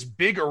going to this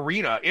big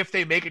arena if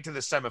they make it to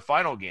the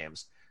semifinal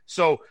games.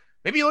 So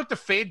maybe you look to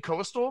fade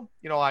Coastal,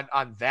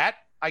 on that,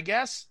 I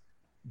guess.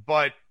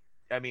 But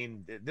I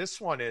mean, this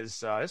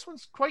one's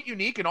quite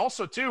unique. And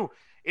also too,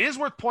 it is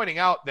worth pointing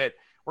out that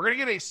we're going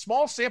to get a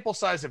small sample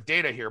size of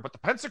data here, but the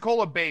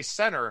Pensacola Bay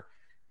Center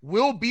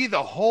will be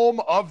the home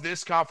of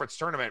this conference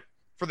tournament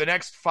for the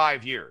next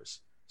 5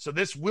 years. So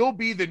this will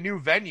be the new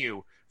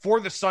venue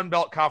for the Sun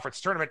Belt Conference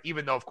tournament,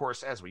 even though, of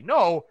course, as we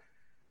know,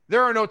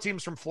 there are no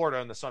teams from Florida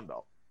in the Sun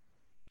Belt.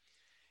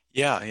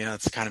 Yeah,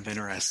 it's kind of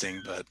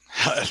interesting, but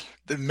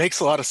it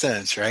makes a lot of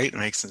sense, right? It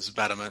makes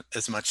about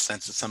as much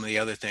sense as some of the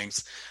other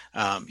things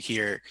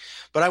here.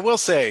 But I will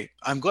say,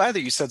 I'm glad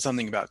that you said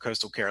something about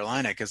Coastal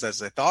Carolina, because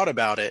as I thought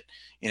about it,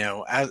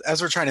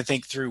 as we're trying to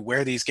think through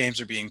where these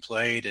games are being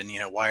played and,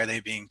 why are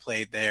they being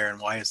played there and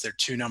why is there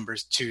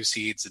 2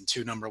 seeds and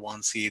 2 number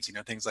 1 seeds,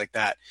 things like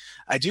that.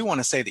 I do want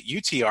to say that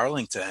UT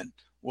Arlington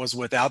was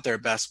without their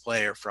best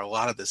player for a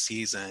lot of the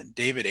season.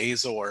 David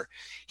Azor,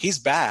 he's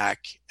back,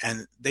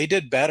 and they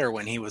did better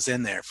when he was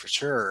in there for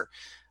sure.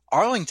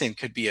 Arlington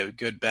could be a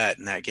good bet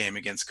in that game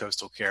against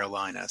Coastal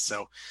Carolina.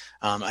 So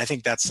I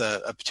think that's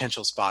a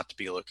potential spot to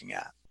be looking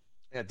at.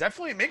 Yeah,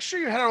 definitely. Make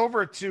sure you head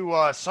over to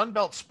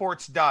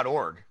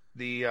sunbeltsports.org,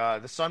 the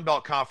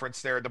Sunbelt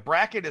Conference there. The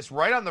bracket is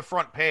right on the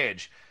front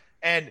page,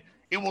 and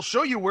it will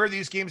show you where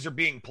these games are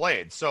being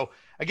played. So,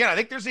 again, I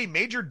think there's a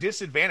major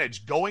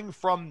disadvantage going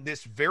from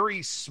this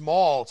very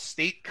small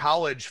state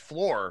college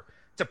floor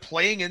to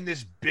playing in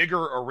this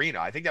bigger arena.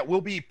 I think that will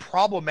be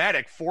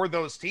problematic for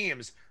those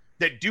teams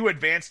that do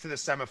advance to the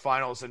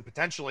semifinals and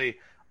potentially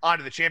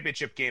onto the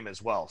championship game as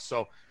well.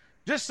 So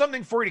just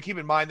something for you to keep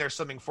in mind. There's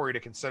something for you to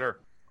consider.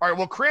 All right,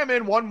 we'll cram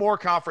in one more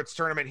conference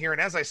tournament here.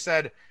 And as I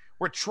said,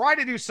 we're trying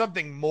to do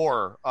something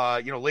more,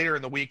 later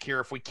in the week here.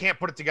 If we can't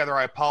put it together,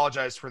 I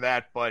apologize for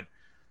that. But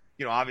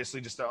obviously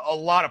just a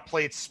lot of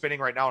plates spinning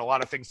right now and a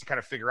lot of things to kind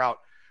of figure out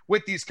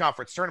with these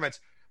conference tournaments.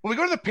 But we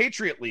go to the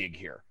Patriot League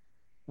here,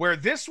 where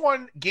this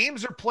one,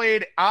 games are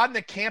played on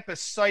the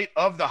campus site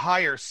of the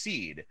higher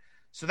seed.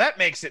 So that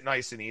makes it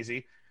nice and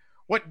easy.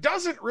 What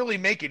doesn't really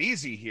make it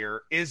easy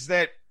here is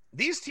that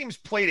these teams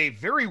played a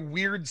very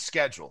weird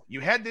schedule.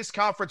 You had this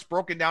conference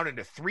broken down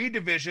into 3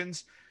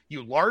 divisions.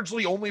 You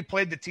largely only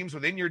played the teams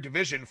within your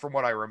division, from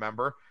what I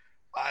remember.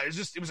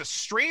 It was a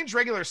strange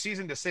regular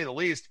season, to say the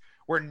least,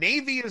 where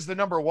Navy is the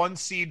number 1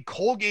 seed,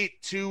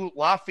 Colgate 2,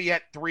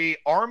 Lafayette 3,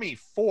 Army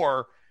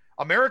 4.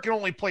 American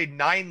only played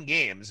 9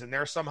 games, and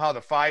they're somehow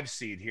the 5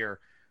 seed here.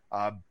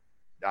 I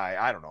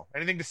don't know.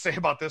 Anything to say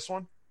about this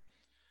one?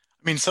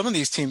 I mean, some of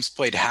these teams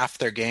played half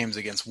their games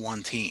against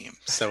one team,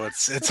 so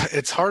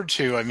it's hard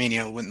to. I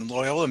mean, when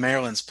Loyola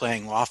Maryland's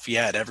playing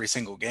Lafayette every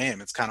single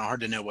game, it's kind of hard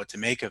to know what to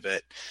make of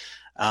it.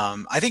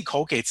 I think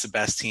Colgate's the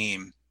best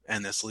team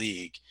in this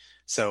league,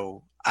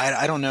 so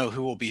I don't know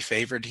who will be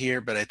favored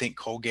here, but I think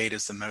Colgate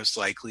is the most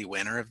likely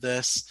winner of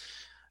this.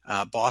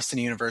 Boston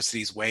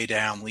University's way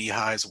down,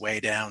 Lehigh's way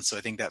down, so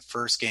I think that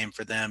first game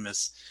for them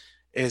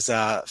is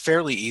a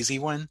fairly easy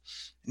one.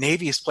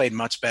 Navy has played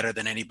much better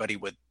than anybody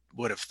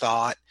would have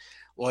thought.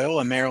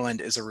 Loyola Maryland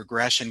is a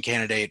regression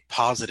candidate,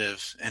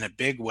 positive in a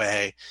big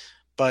way,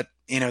 but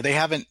they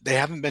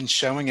haven't been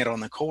showing it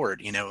on the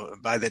court.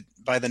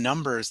 By the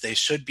numbers, they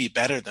should be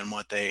better than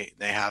what they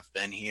have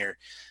been here.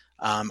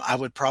 I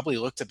would probably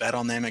look to bet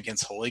on them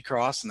against Holy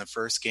Cross in the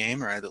first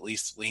game, or I'd at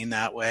least lean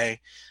that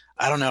way.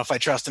 I don't know if I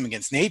trust them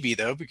against Navy,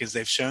 though, because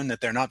they've shown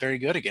that they're not very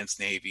good against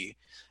Navy.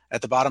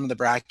 At the bottom of the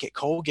bracket,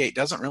 Colgate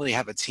doesn't really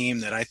have a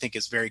team that I think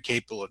is very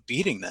capable of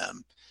beating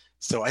them.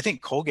 So I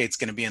think Colgate's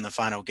going to be in the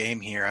final game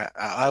here.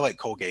 I like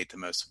Colgate the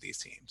most of these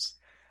teams.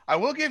 I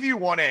will give you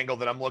one angle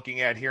that I'm looking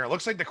at here. It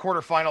looks like the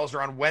quarterfinals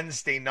are on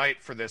Wednesday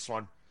night for this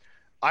one.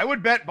 I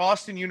would bet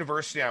Boston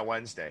University on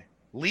Wednesday.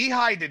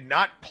 Lehigh did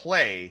not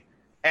play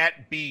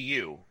at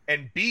BU,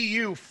 and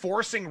BU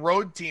forcing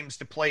road teams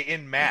to play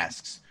in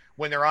masks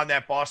when they're on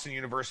that Boston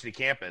University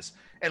campus.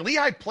 And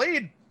Lehigh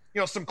played,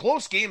 some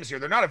close games here.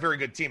 They're not a very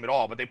good team at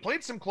all, but they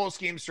played some close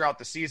games throughout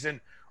the season,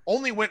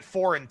 only went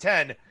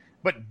 4-10,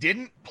 but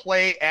didn't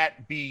play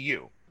at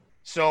BU.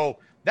 So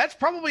that's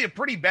probably a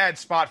pretty bad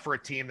spot for a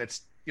team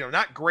that's,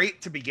 not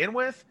great to begin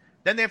with.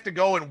 Then they have to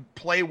go and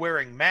play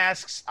wearing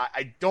masks.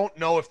 I don't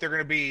know if they're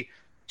going to be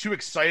too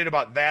excited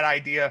about that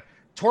idea.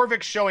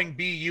 Torvik showing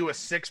BU a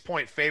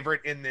 6-point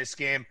favorite in this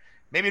game.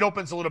 Maybe it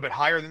opens a little bit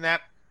higher than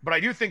that, but I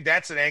do think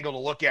that's an angle to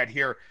look at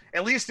here,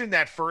 at least in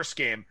that first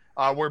game,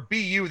 where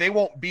BU, they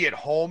won't be at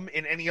home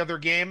in any other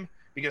game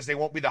because they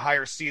won't be the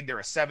higher seed. They're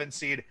a 7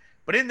 seed.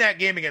 But in that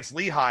game against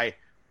Lehigh,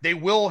 they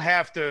will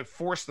have to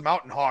force the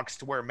Mountain Hawks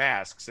to wear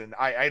masks, and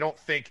I don't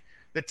think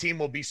the team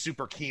will be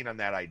super keen on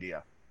that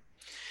idea.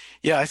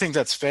 Yeah, I think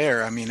that's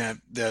fair. I mean,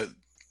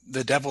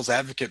 the devil's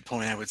advocate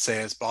point, I would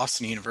say, is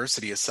Boston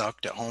University has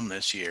sucked at home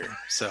this year.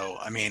 So,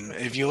 I mean,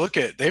 if you look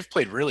at, they've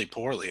played really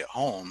poorly at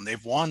home.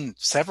 They've won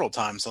several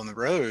times on the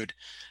road.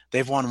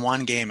 They've won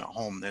one game at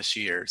home this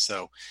year.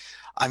 So,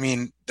 I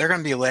mean, they're going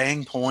to be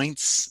laying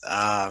points.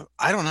 I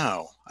don't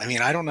know. I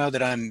mean, I don't know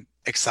that I'm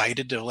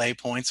excited to lay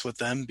points with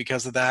them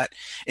because of that.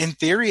 In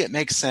theory, it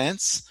makes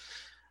sense.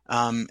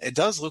 It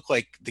does look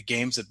like the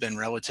games have been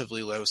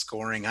relatively low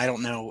scoring. I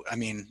don't know. I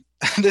mean,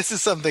 this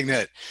is something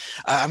that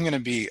I'm going to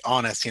be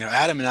honest,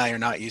 Adam and I are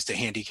not used to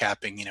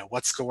handicapping,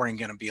 what's scoring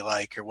going to be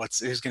like, or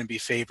who's going to be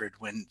favored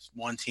when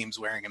one team's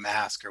wearing a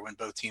mask or when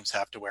both teams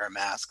have to wear a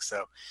mask.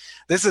 So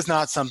this is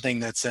not something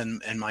that's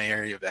in my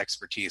area of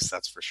expertise.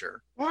 That's for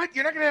sure. What?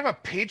 You're not going to have a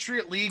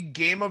Patriot League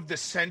game of the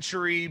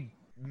century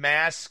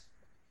mask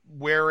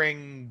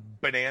wearing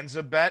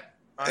bonanza bet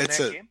on that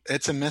game?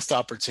 It's a missed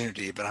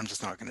opportunity, but I'm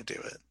just not going to do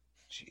it.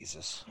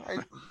 Jesus.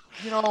 I'm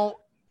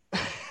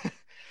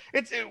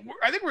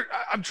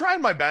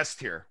trying my best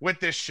here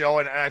with this show,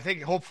 and I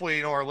think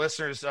hopefully, our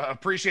listeners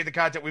appreciate the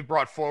content we've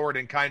brought forward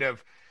and kind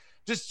of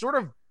just sort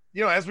of,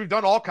 as we've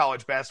done all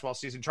college basketball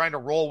season, trying to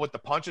roll with the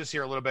punches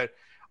here a little bit.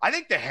 I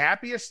think the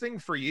happiest thing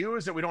for you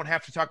is that we don't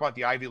have to talk about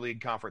the Ivy League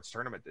Conference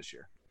tournament this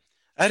year.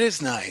 That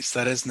is nice.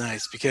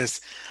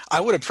 Because I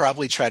would have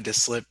probably tried to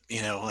slip,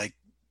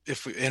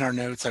 if in our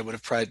notes, I would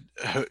have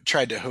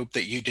tried to hope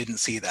that you didn't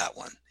see that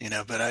one,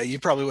 but you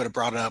probably would have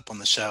brought it up on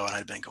the show and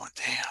I'd been going,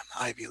 damn,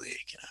 Ivy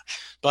League,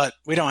 but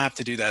we don't have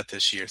to do that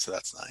this year. So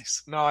that's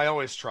nice. No, I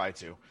always try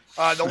to.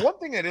 The one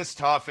thing that is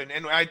tough, and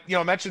I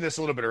mentioned this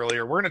a little bit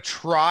earlier, we're going to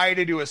try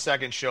to do a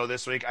second show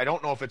this week. I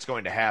don't know if it's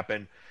going to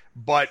happen,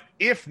 but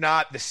if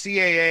not, the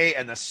CAA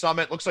and the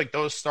Summit, looks like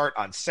those start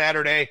on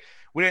Saturday.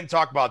 We didn't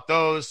talk about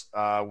those.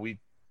 We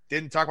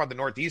didn't talk about the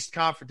Northeast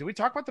Conference. Did we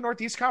talk about the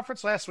Northeast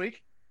Conference last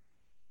week?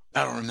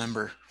 I don't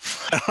remember.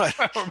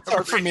 It's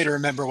hard for me to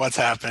remember what's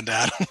happened,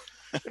 Adam.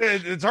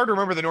 It's hard to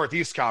remember the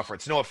Northeast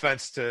Conference. No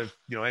offense to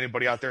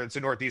anybody out there that's a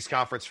Northeast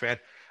Conference fan.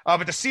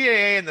 But the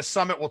CAA and the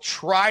Summit we'll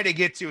try to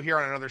get to here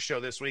on another show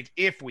this week.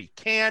 If we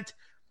can't,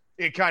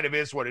 it kind of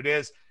is what it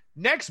is.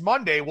 Next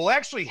Monday, we'll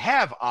actually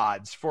have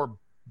odds for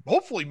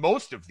hopefully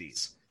most of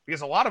these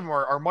because a lot of them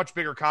are much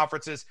bigger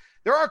conferences.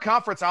 There are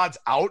conference odds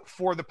out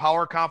for the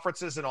power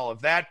conferences and all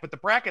of that, but the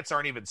brackets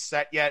aren't even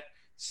set yet.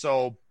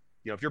 So,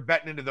 if you're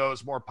betting into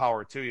those, more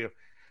power to you.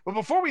 But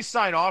before we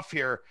sign off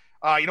here,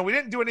 we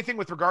didn't do anything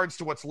with regards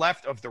to what's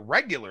left of the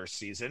regular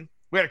season.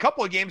 We had a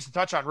couple of games to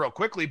touch on real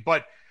quickly,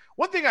 but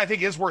one thing I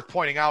think is worth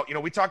pointing out,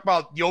 we talk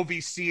about the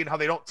OVC and how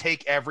they don't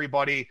take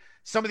everybody.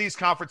 Some of these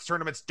conference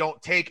tournaments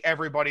don't take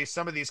everybody.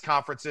 Some of these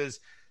conferences,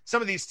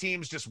 some of these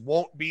teams just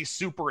won't be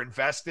super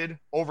invested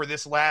over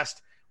this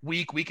last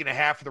week and a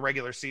half of the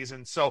regular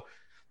season. So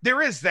there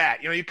is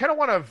that. You kind of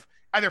want to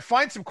either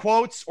find some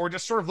quotes or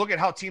just sort of look at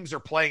how teams are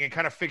playing and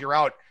kind of figure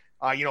out,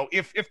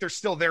 if they're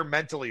still there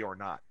mentally or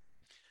not.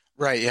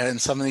 Right. Yeah. And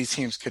some of these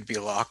teams could be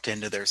locked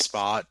into their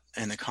spot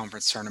in the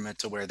conference tournament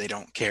to where they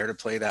don't care to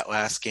play that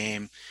last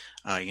game.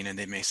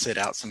 They may sit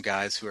out some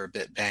guys who are a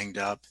bit banged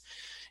up,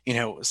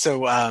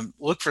 so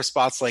look for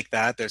spots like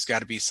that. There's got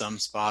to be some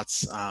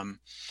spots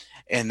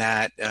and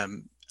that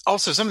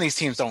also some of these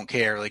teams don't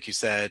care. Like you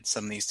said,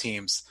 some of these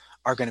teams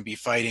are going to be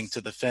fighting to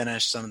the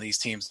finish. Some of these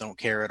teams don't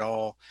care at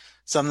all.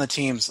 Some of the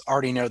teams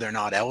already know they're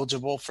not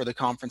eligible for the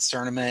conference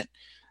tournament.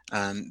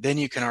 Then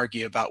you can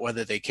argue about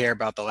whether they care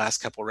about the last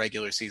couple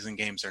regular season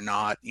games or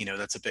not.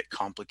 That's a bit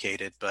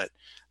complicated, but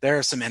there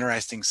are some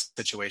interesting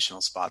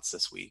situational spots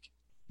this week.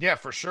 Yeah,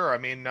 for sure. I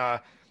mean,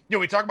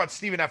 we talk about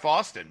Stephen F.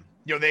 Austin.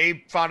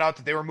 They found out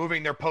that they were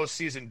moving their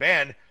postseason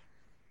ban,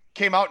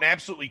 came out and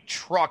absolutely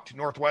trucked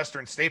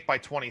Northwestern State by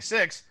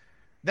 26,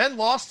 then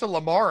lost to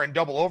Lamar in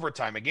double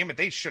overtime, a game that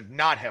they should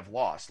not have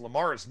lost.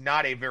 Lamar is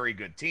not a very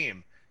good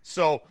team.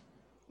 So,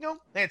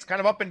 it's kind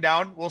of up and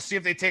down. We'll see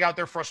if they take out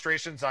their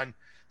frustrations on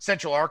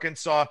Central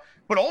Arkansas.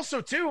 But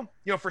also, too,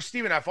 for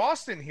Stephen F.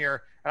 Austin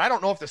here, and I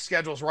don't know if the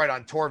schedule's right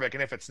on Torvik,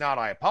 and if it's not,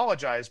 I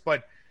apologize,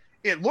 but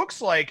it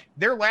looks like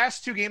their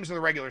last 2 games of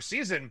the regular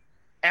season,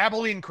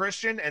 Abilene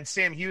Christian and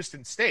Sam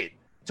Houston State,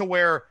 to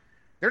where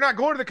they're not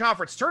going to the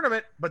conference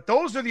tournament, but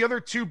those are the other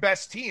 2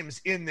 best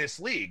teams in this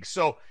league.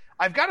 So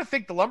I've got to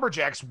think the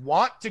Lumberjacks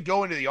want to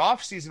go into the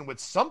offseason with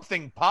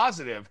something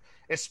positive,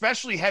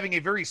 especially having a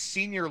very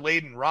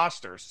senior-laden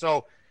roster.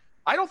 So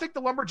I don't think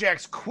the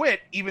Lumberjacks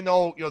quit, even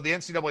though, the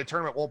NCAA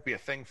tournament won't be a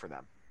thing for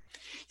them.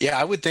 Yeah,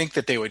 I would think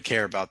that they would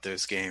care about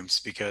those games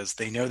because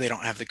they know they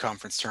don't have the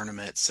conference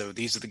tournament. So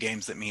these are the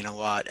games that mean a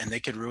lot, and they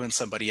could ruin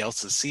somebody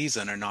else's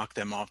season or knock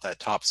them off that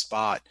top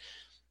spot.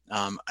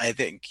 I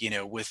think,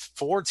 with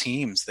 4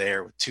 teams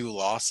there with 2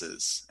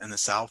 losses in the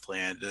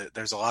Southland,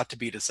 there's a lot to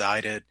be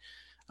decided.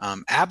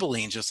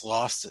 Abilene just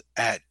lost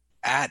at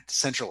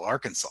Central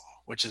Arkansas,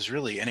 which is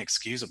really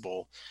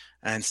inexcusable.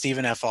 And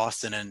Stephen F.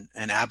 Austin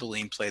and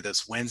Abilene play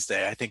this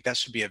Wednesday. I think that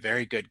should be a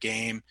very good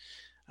game.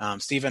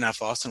 Stephen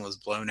F. Austin was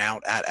blown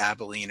out at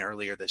Abilene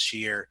earlier this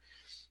year.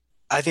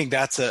 I think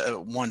that's a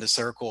one to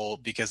circle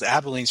because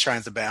Abilene's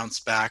trying to bounce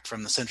back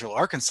from the Central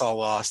Arkansas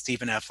loss.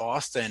 Stephen F.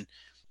 Austin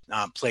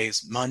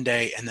plays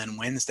Monday and then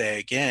Wednesday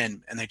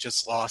again, and they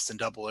just lost in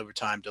double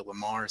overtime to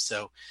Lamar.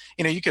 So,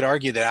 you could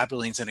argue that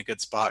Abilene's in a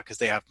good spot because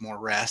they have more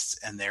rest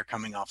and they're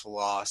coming off a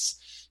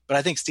loss. But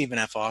I think Stephen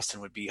F.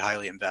 Austin would be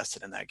highly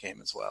invested in that game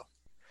as well.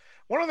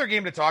 One other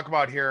game to talk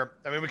about here.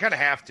 We kind of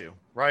have to,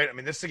 right?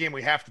 This is a game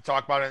we have to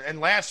talk about. And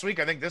last week,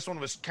 I think this one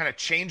was kind of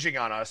changing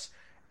on us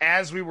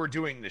as we were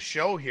doing the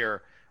show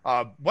here.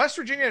 West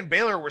Virginia and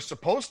Baylor were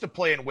supposed to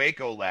play in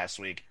Waco last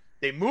week.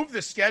 They moved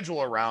the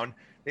schedule around.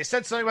 They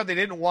said something about they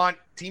didn't want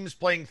teams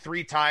playing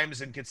 3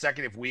 times in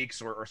consecutive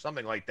weeks or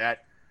something like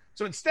that.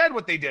 So instead,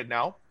 what they did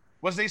now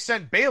was they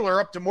sent Baylor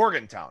up to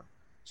Morgantown.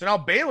 So now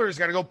Baylor's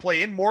got to go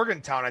play in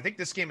Morgantown. I think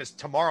this game is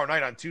tomorrow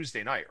night on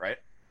Tuesday night, right?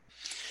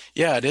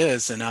 Yeah, it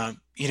is. And,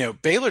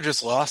 Baylor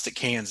just lost at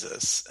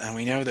Kansas, and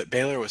we know that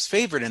Baylor was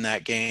favored in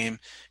that game.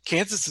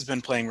 Kansas has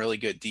been playing really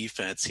good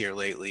defense here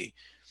lately.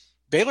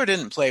 Baylor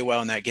didn't play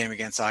well in that game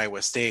against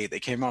Iowa State. They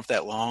came off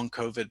that long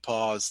COVID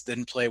pause,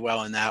 didn't play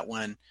well in that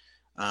one.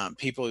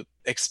 People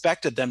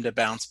expected them to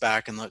bounce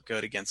back and look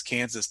good against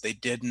Kansas. They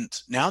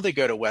didn't. Now they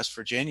go to West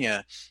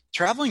Virginia.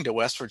 Traveling to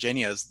West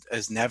Virginia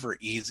is never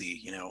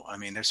easy.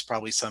 There's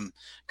probably some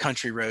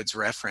country roads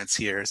reference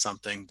here or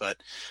something, but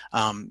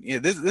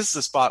this is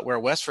a spot where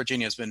West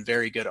Virginia has been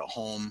very good at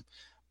home.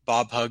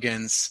 Bob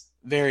Huggins,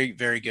 very,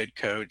 very good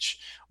coach.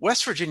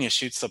 West Virginia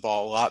shoots the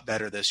ball a lot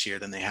better this year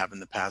than they have in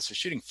the past. They're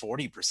shooting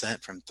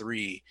 40% from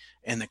 3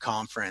 in the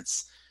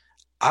conference.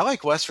 I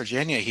like West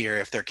Virginia here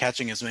if they're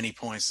catching as many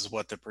points as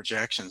what the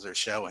projections are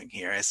showing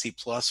here. I see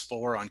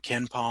 +4 on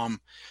KenPom.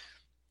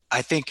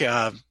 I think,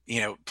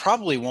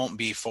 probably won't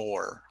be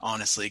 4,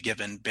 honestly,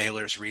 given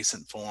Baylor's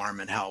recent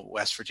form and how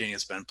West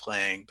Virginia's been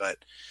playing. But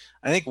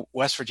I think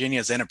West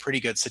Virginia's in a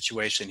pretty good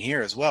situation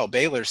here as well.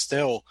 Baylor's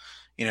still,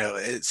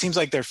 it seems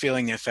like they're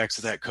feeling the effects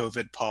of that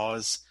COVID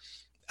pause.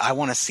 I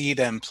want to see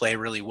them play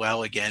really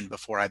well again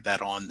before I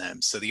bet on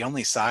them. So the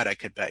only side I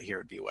could bet here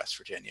would be West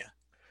Virginia.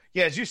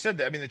 Yeah, as you said,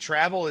 the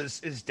travel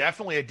is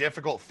definitely a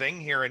difficult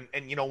thing here. And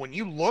when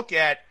you look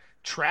at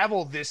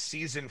travel this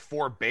season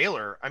for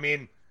Baylor,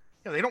 they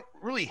don't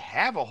really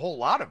have a whole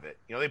lot of it.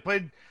 They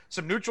played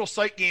some neutral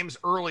site games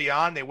early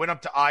on. They went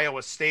up to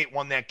Iowa State,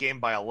 won that game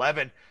by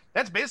 11.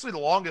 That's basically the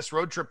longest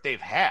road trip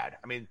they've had.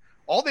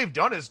 All they've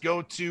done is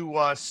go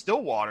to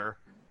Stillwater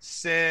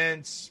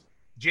since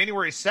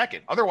January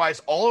 2nd.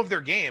 Otherwise, all of their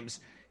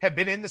games have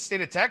been in the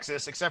state of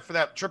Texas, except for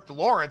that trip to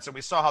Lawrence, and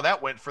we saw how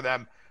that went for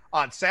them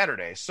on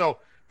Saturday. So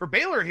for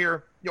Baylor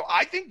here,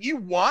 I think you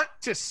want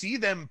to see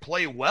them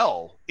play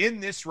well in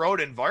this road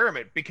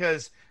environment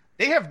because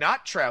they have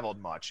not traveled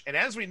much. And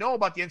as we know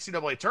about the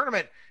NCAA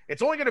tournament,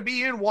 it's only going to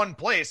be in one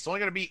place. It's only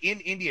going to be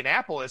in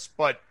Indianapolis,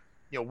 but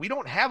we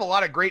don't have a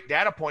lot of great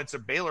data points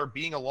of Baylor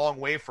being a long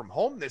way from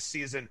home this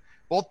season,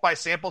 both by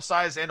sample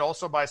size and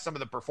also by some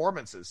of the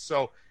performances.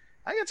 So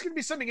I think it's going to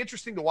be something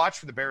interesting to watch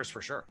for the Bears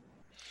for sure.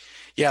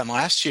 Yeah, and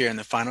last year in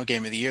the final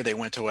game of the year, they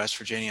went to West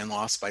Virginia and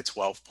lost by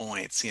 12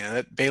 points.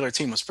 That Baylor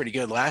team was pretty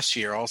good last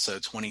year, also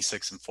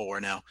 26-4.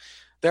 Now,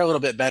 they're a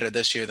little bit better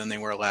this year than they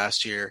were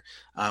last year.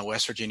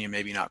 West Virginia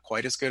maybe not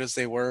quite as good as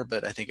they were,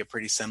 but I think a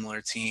pretty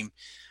similar team.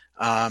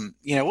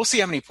 We'll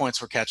see how many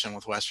points we're catching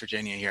with West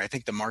Virginia here. I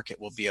think the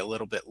market will be a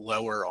little bit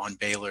lower on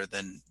Baylor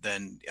than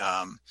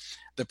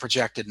the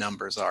projected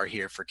numbers are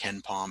here for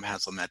KenPom,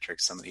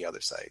 Haslametrics, some of the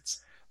other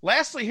sites.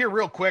 Lastly here,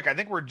 real quick, I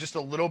think we're just a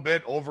little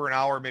bit over an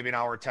hour, maybe an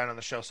hour 10 on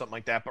the show, something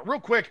like that. But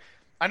real quick,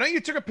 I know you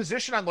took a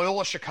position on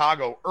Loyola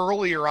Chicago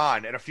earlier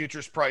on at a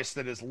futures price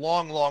that is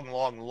long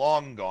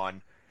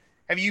gone.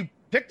 Have you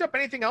picked up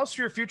anything else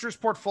for your futures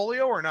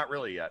portfolio or not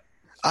really yet?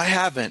 I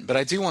haven't, but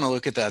I do want to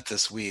look at that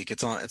this week.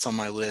 It's on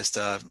my list.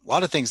 A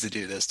lot of things to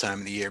do this time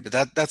of the year, but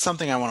that's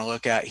something I want to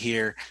look at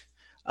here.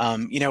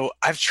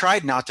 I've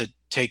tried not to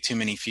take too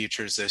many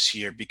futures this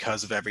year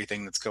because of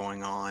everything that's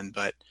going on,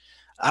 but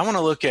I want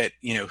to look at,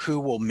 who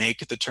will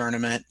make the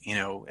tournament,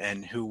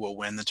 and who will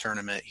win the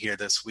tournament here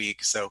this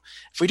week. So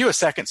if we do a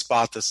second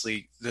spot this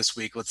week,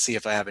 let's see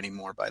if I have any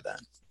more by then.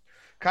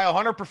 Kyle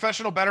Hunter,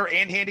 professional bettor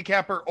and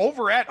handicapper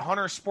over at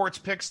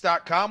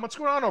huntersportspicks.com. What's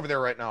going on over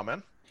there right now,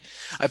 man?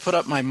 I put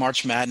up my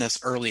March Madness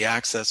early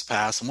access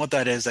pass, and what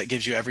that is, that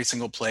gives you every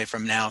single play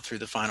from now through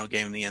the final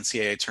game of the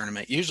NCAA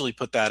tournament. Usually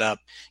put that up,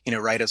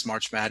 right as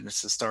March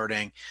Madness is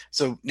starting.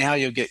 So now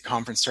you'll get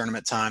conference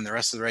tournament time, the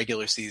rest of the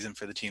regular season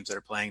for the teams that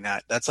are playing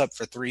that. That's up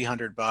for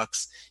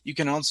 $300. You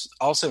can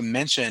also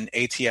mention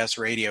ATS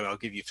Radio. I'll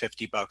give you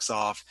 $50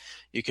 off.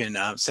 You can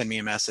send me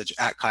a message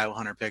at Kyle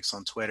Hunter Picks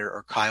on Twitter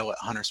or Kyle at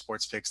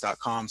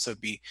huntersportspicks.com. So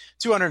it'd be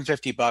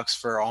 $250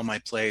 for all my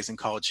plays in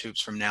college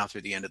hoops from now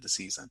through the end of the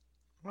season.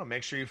 Well,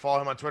 make sure you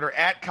follow him on Twitter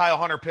at Kyle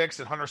Hunter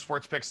Picks, at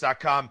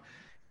huntersportspicks.com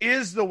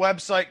is the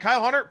website.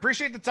 Kyle Hunter,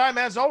 appreciate the time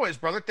as always,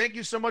 brother. Thank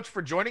you so much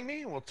for joining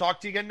me. We'll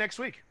talk to you again next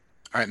week.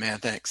 All right, man.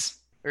 Thanks.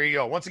 There you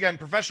go. Once again,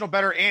 professional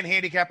bettor and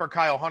handicapper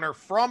Kyle Hunter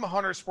from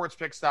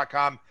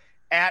huntersportspicks.com,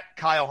 at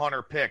Kyle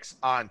Hunter Picks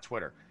on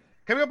Twitter.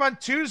 Coming up on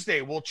Tuesday,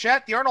 we'll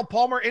chat the Arnold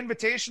Palmer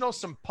Invitational,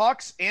 some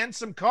pucks and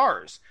some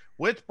cars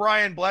with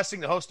Brian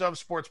Blessing, the host of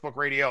Sportsbook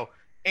Radio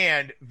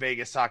and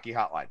Vegas Hockey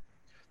Hotline.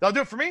 That'll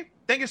do it for me.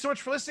 Thank you so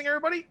much for listening,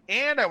 everybody,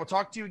 and I will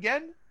talk to you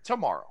again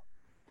tomorrow.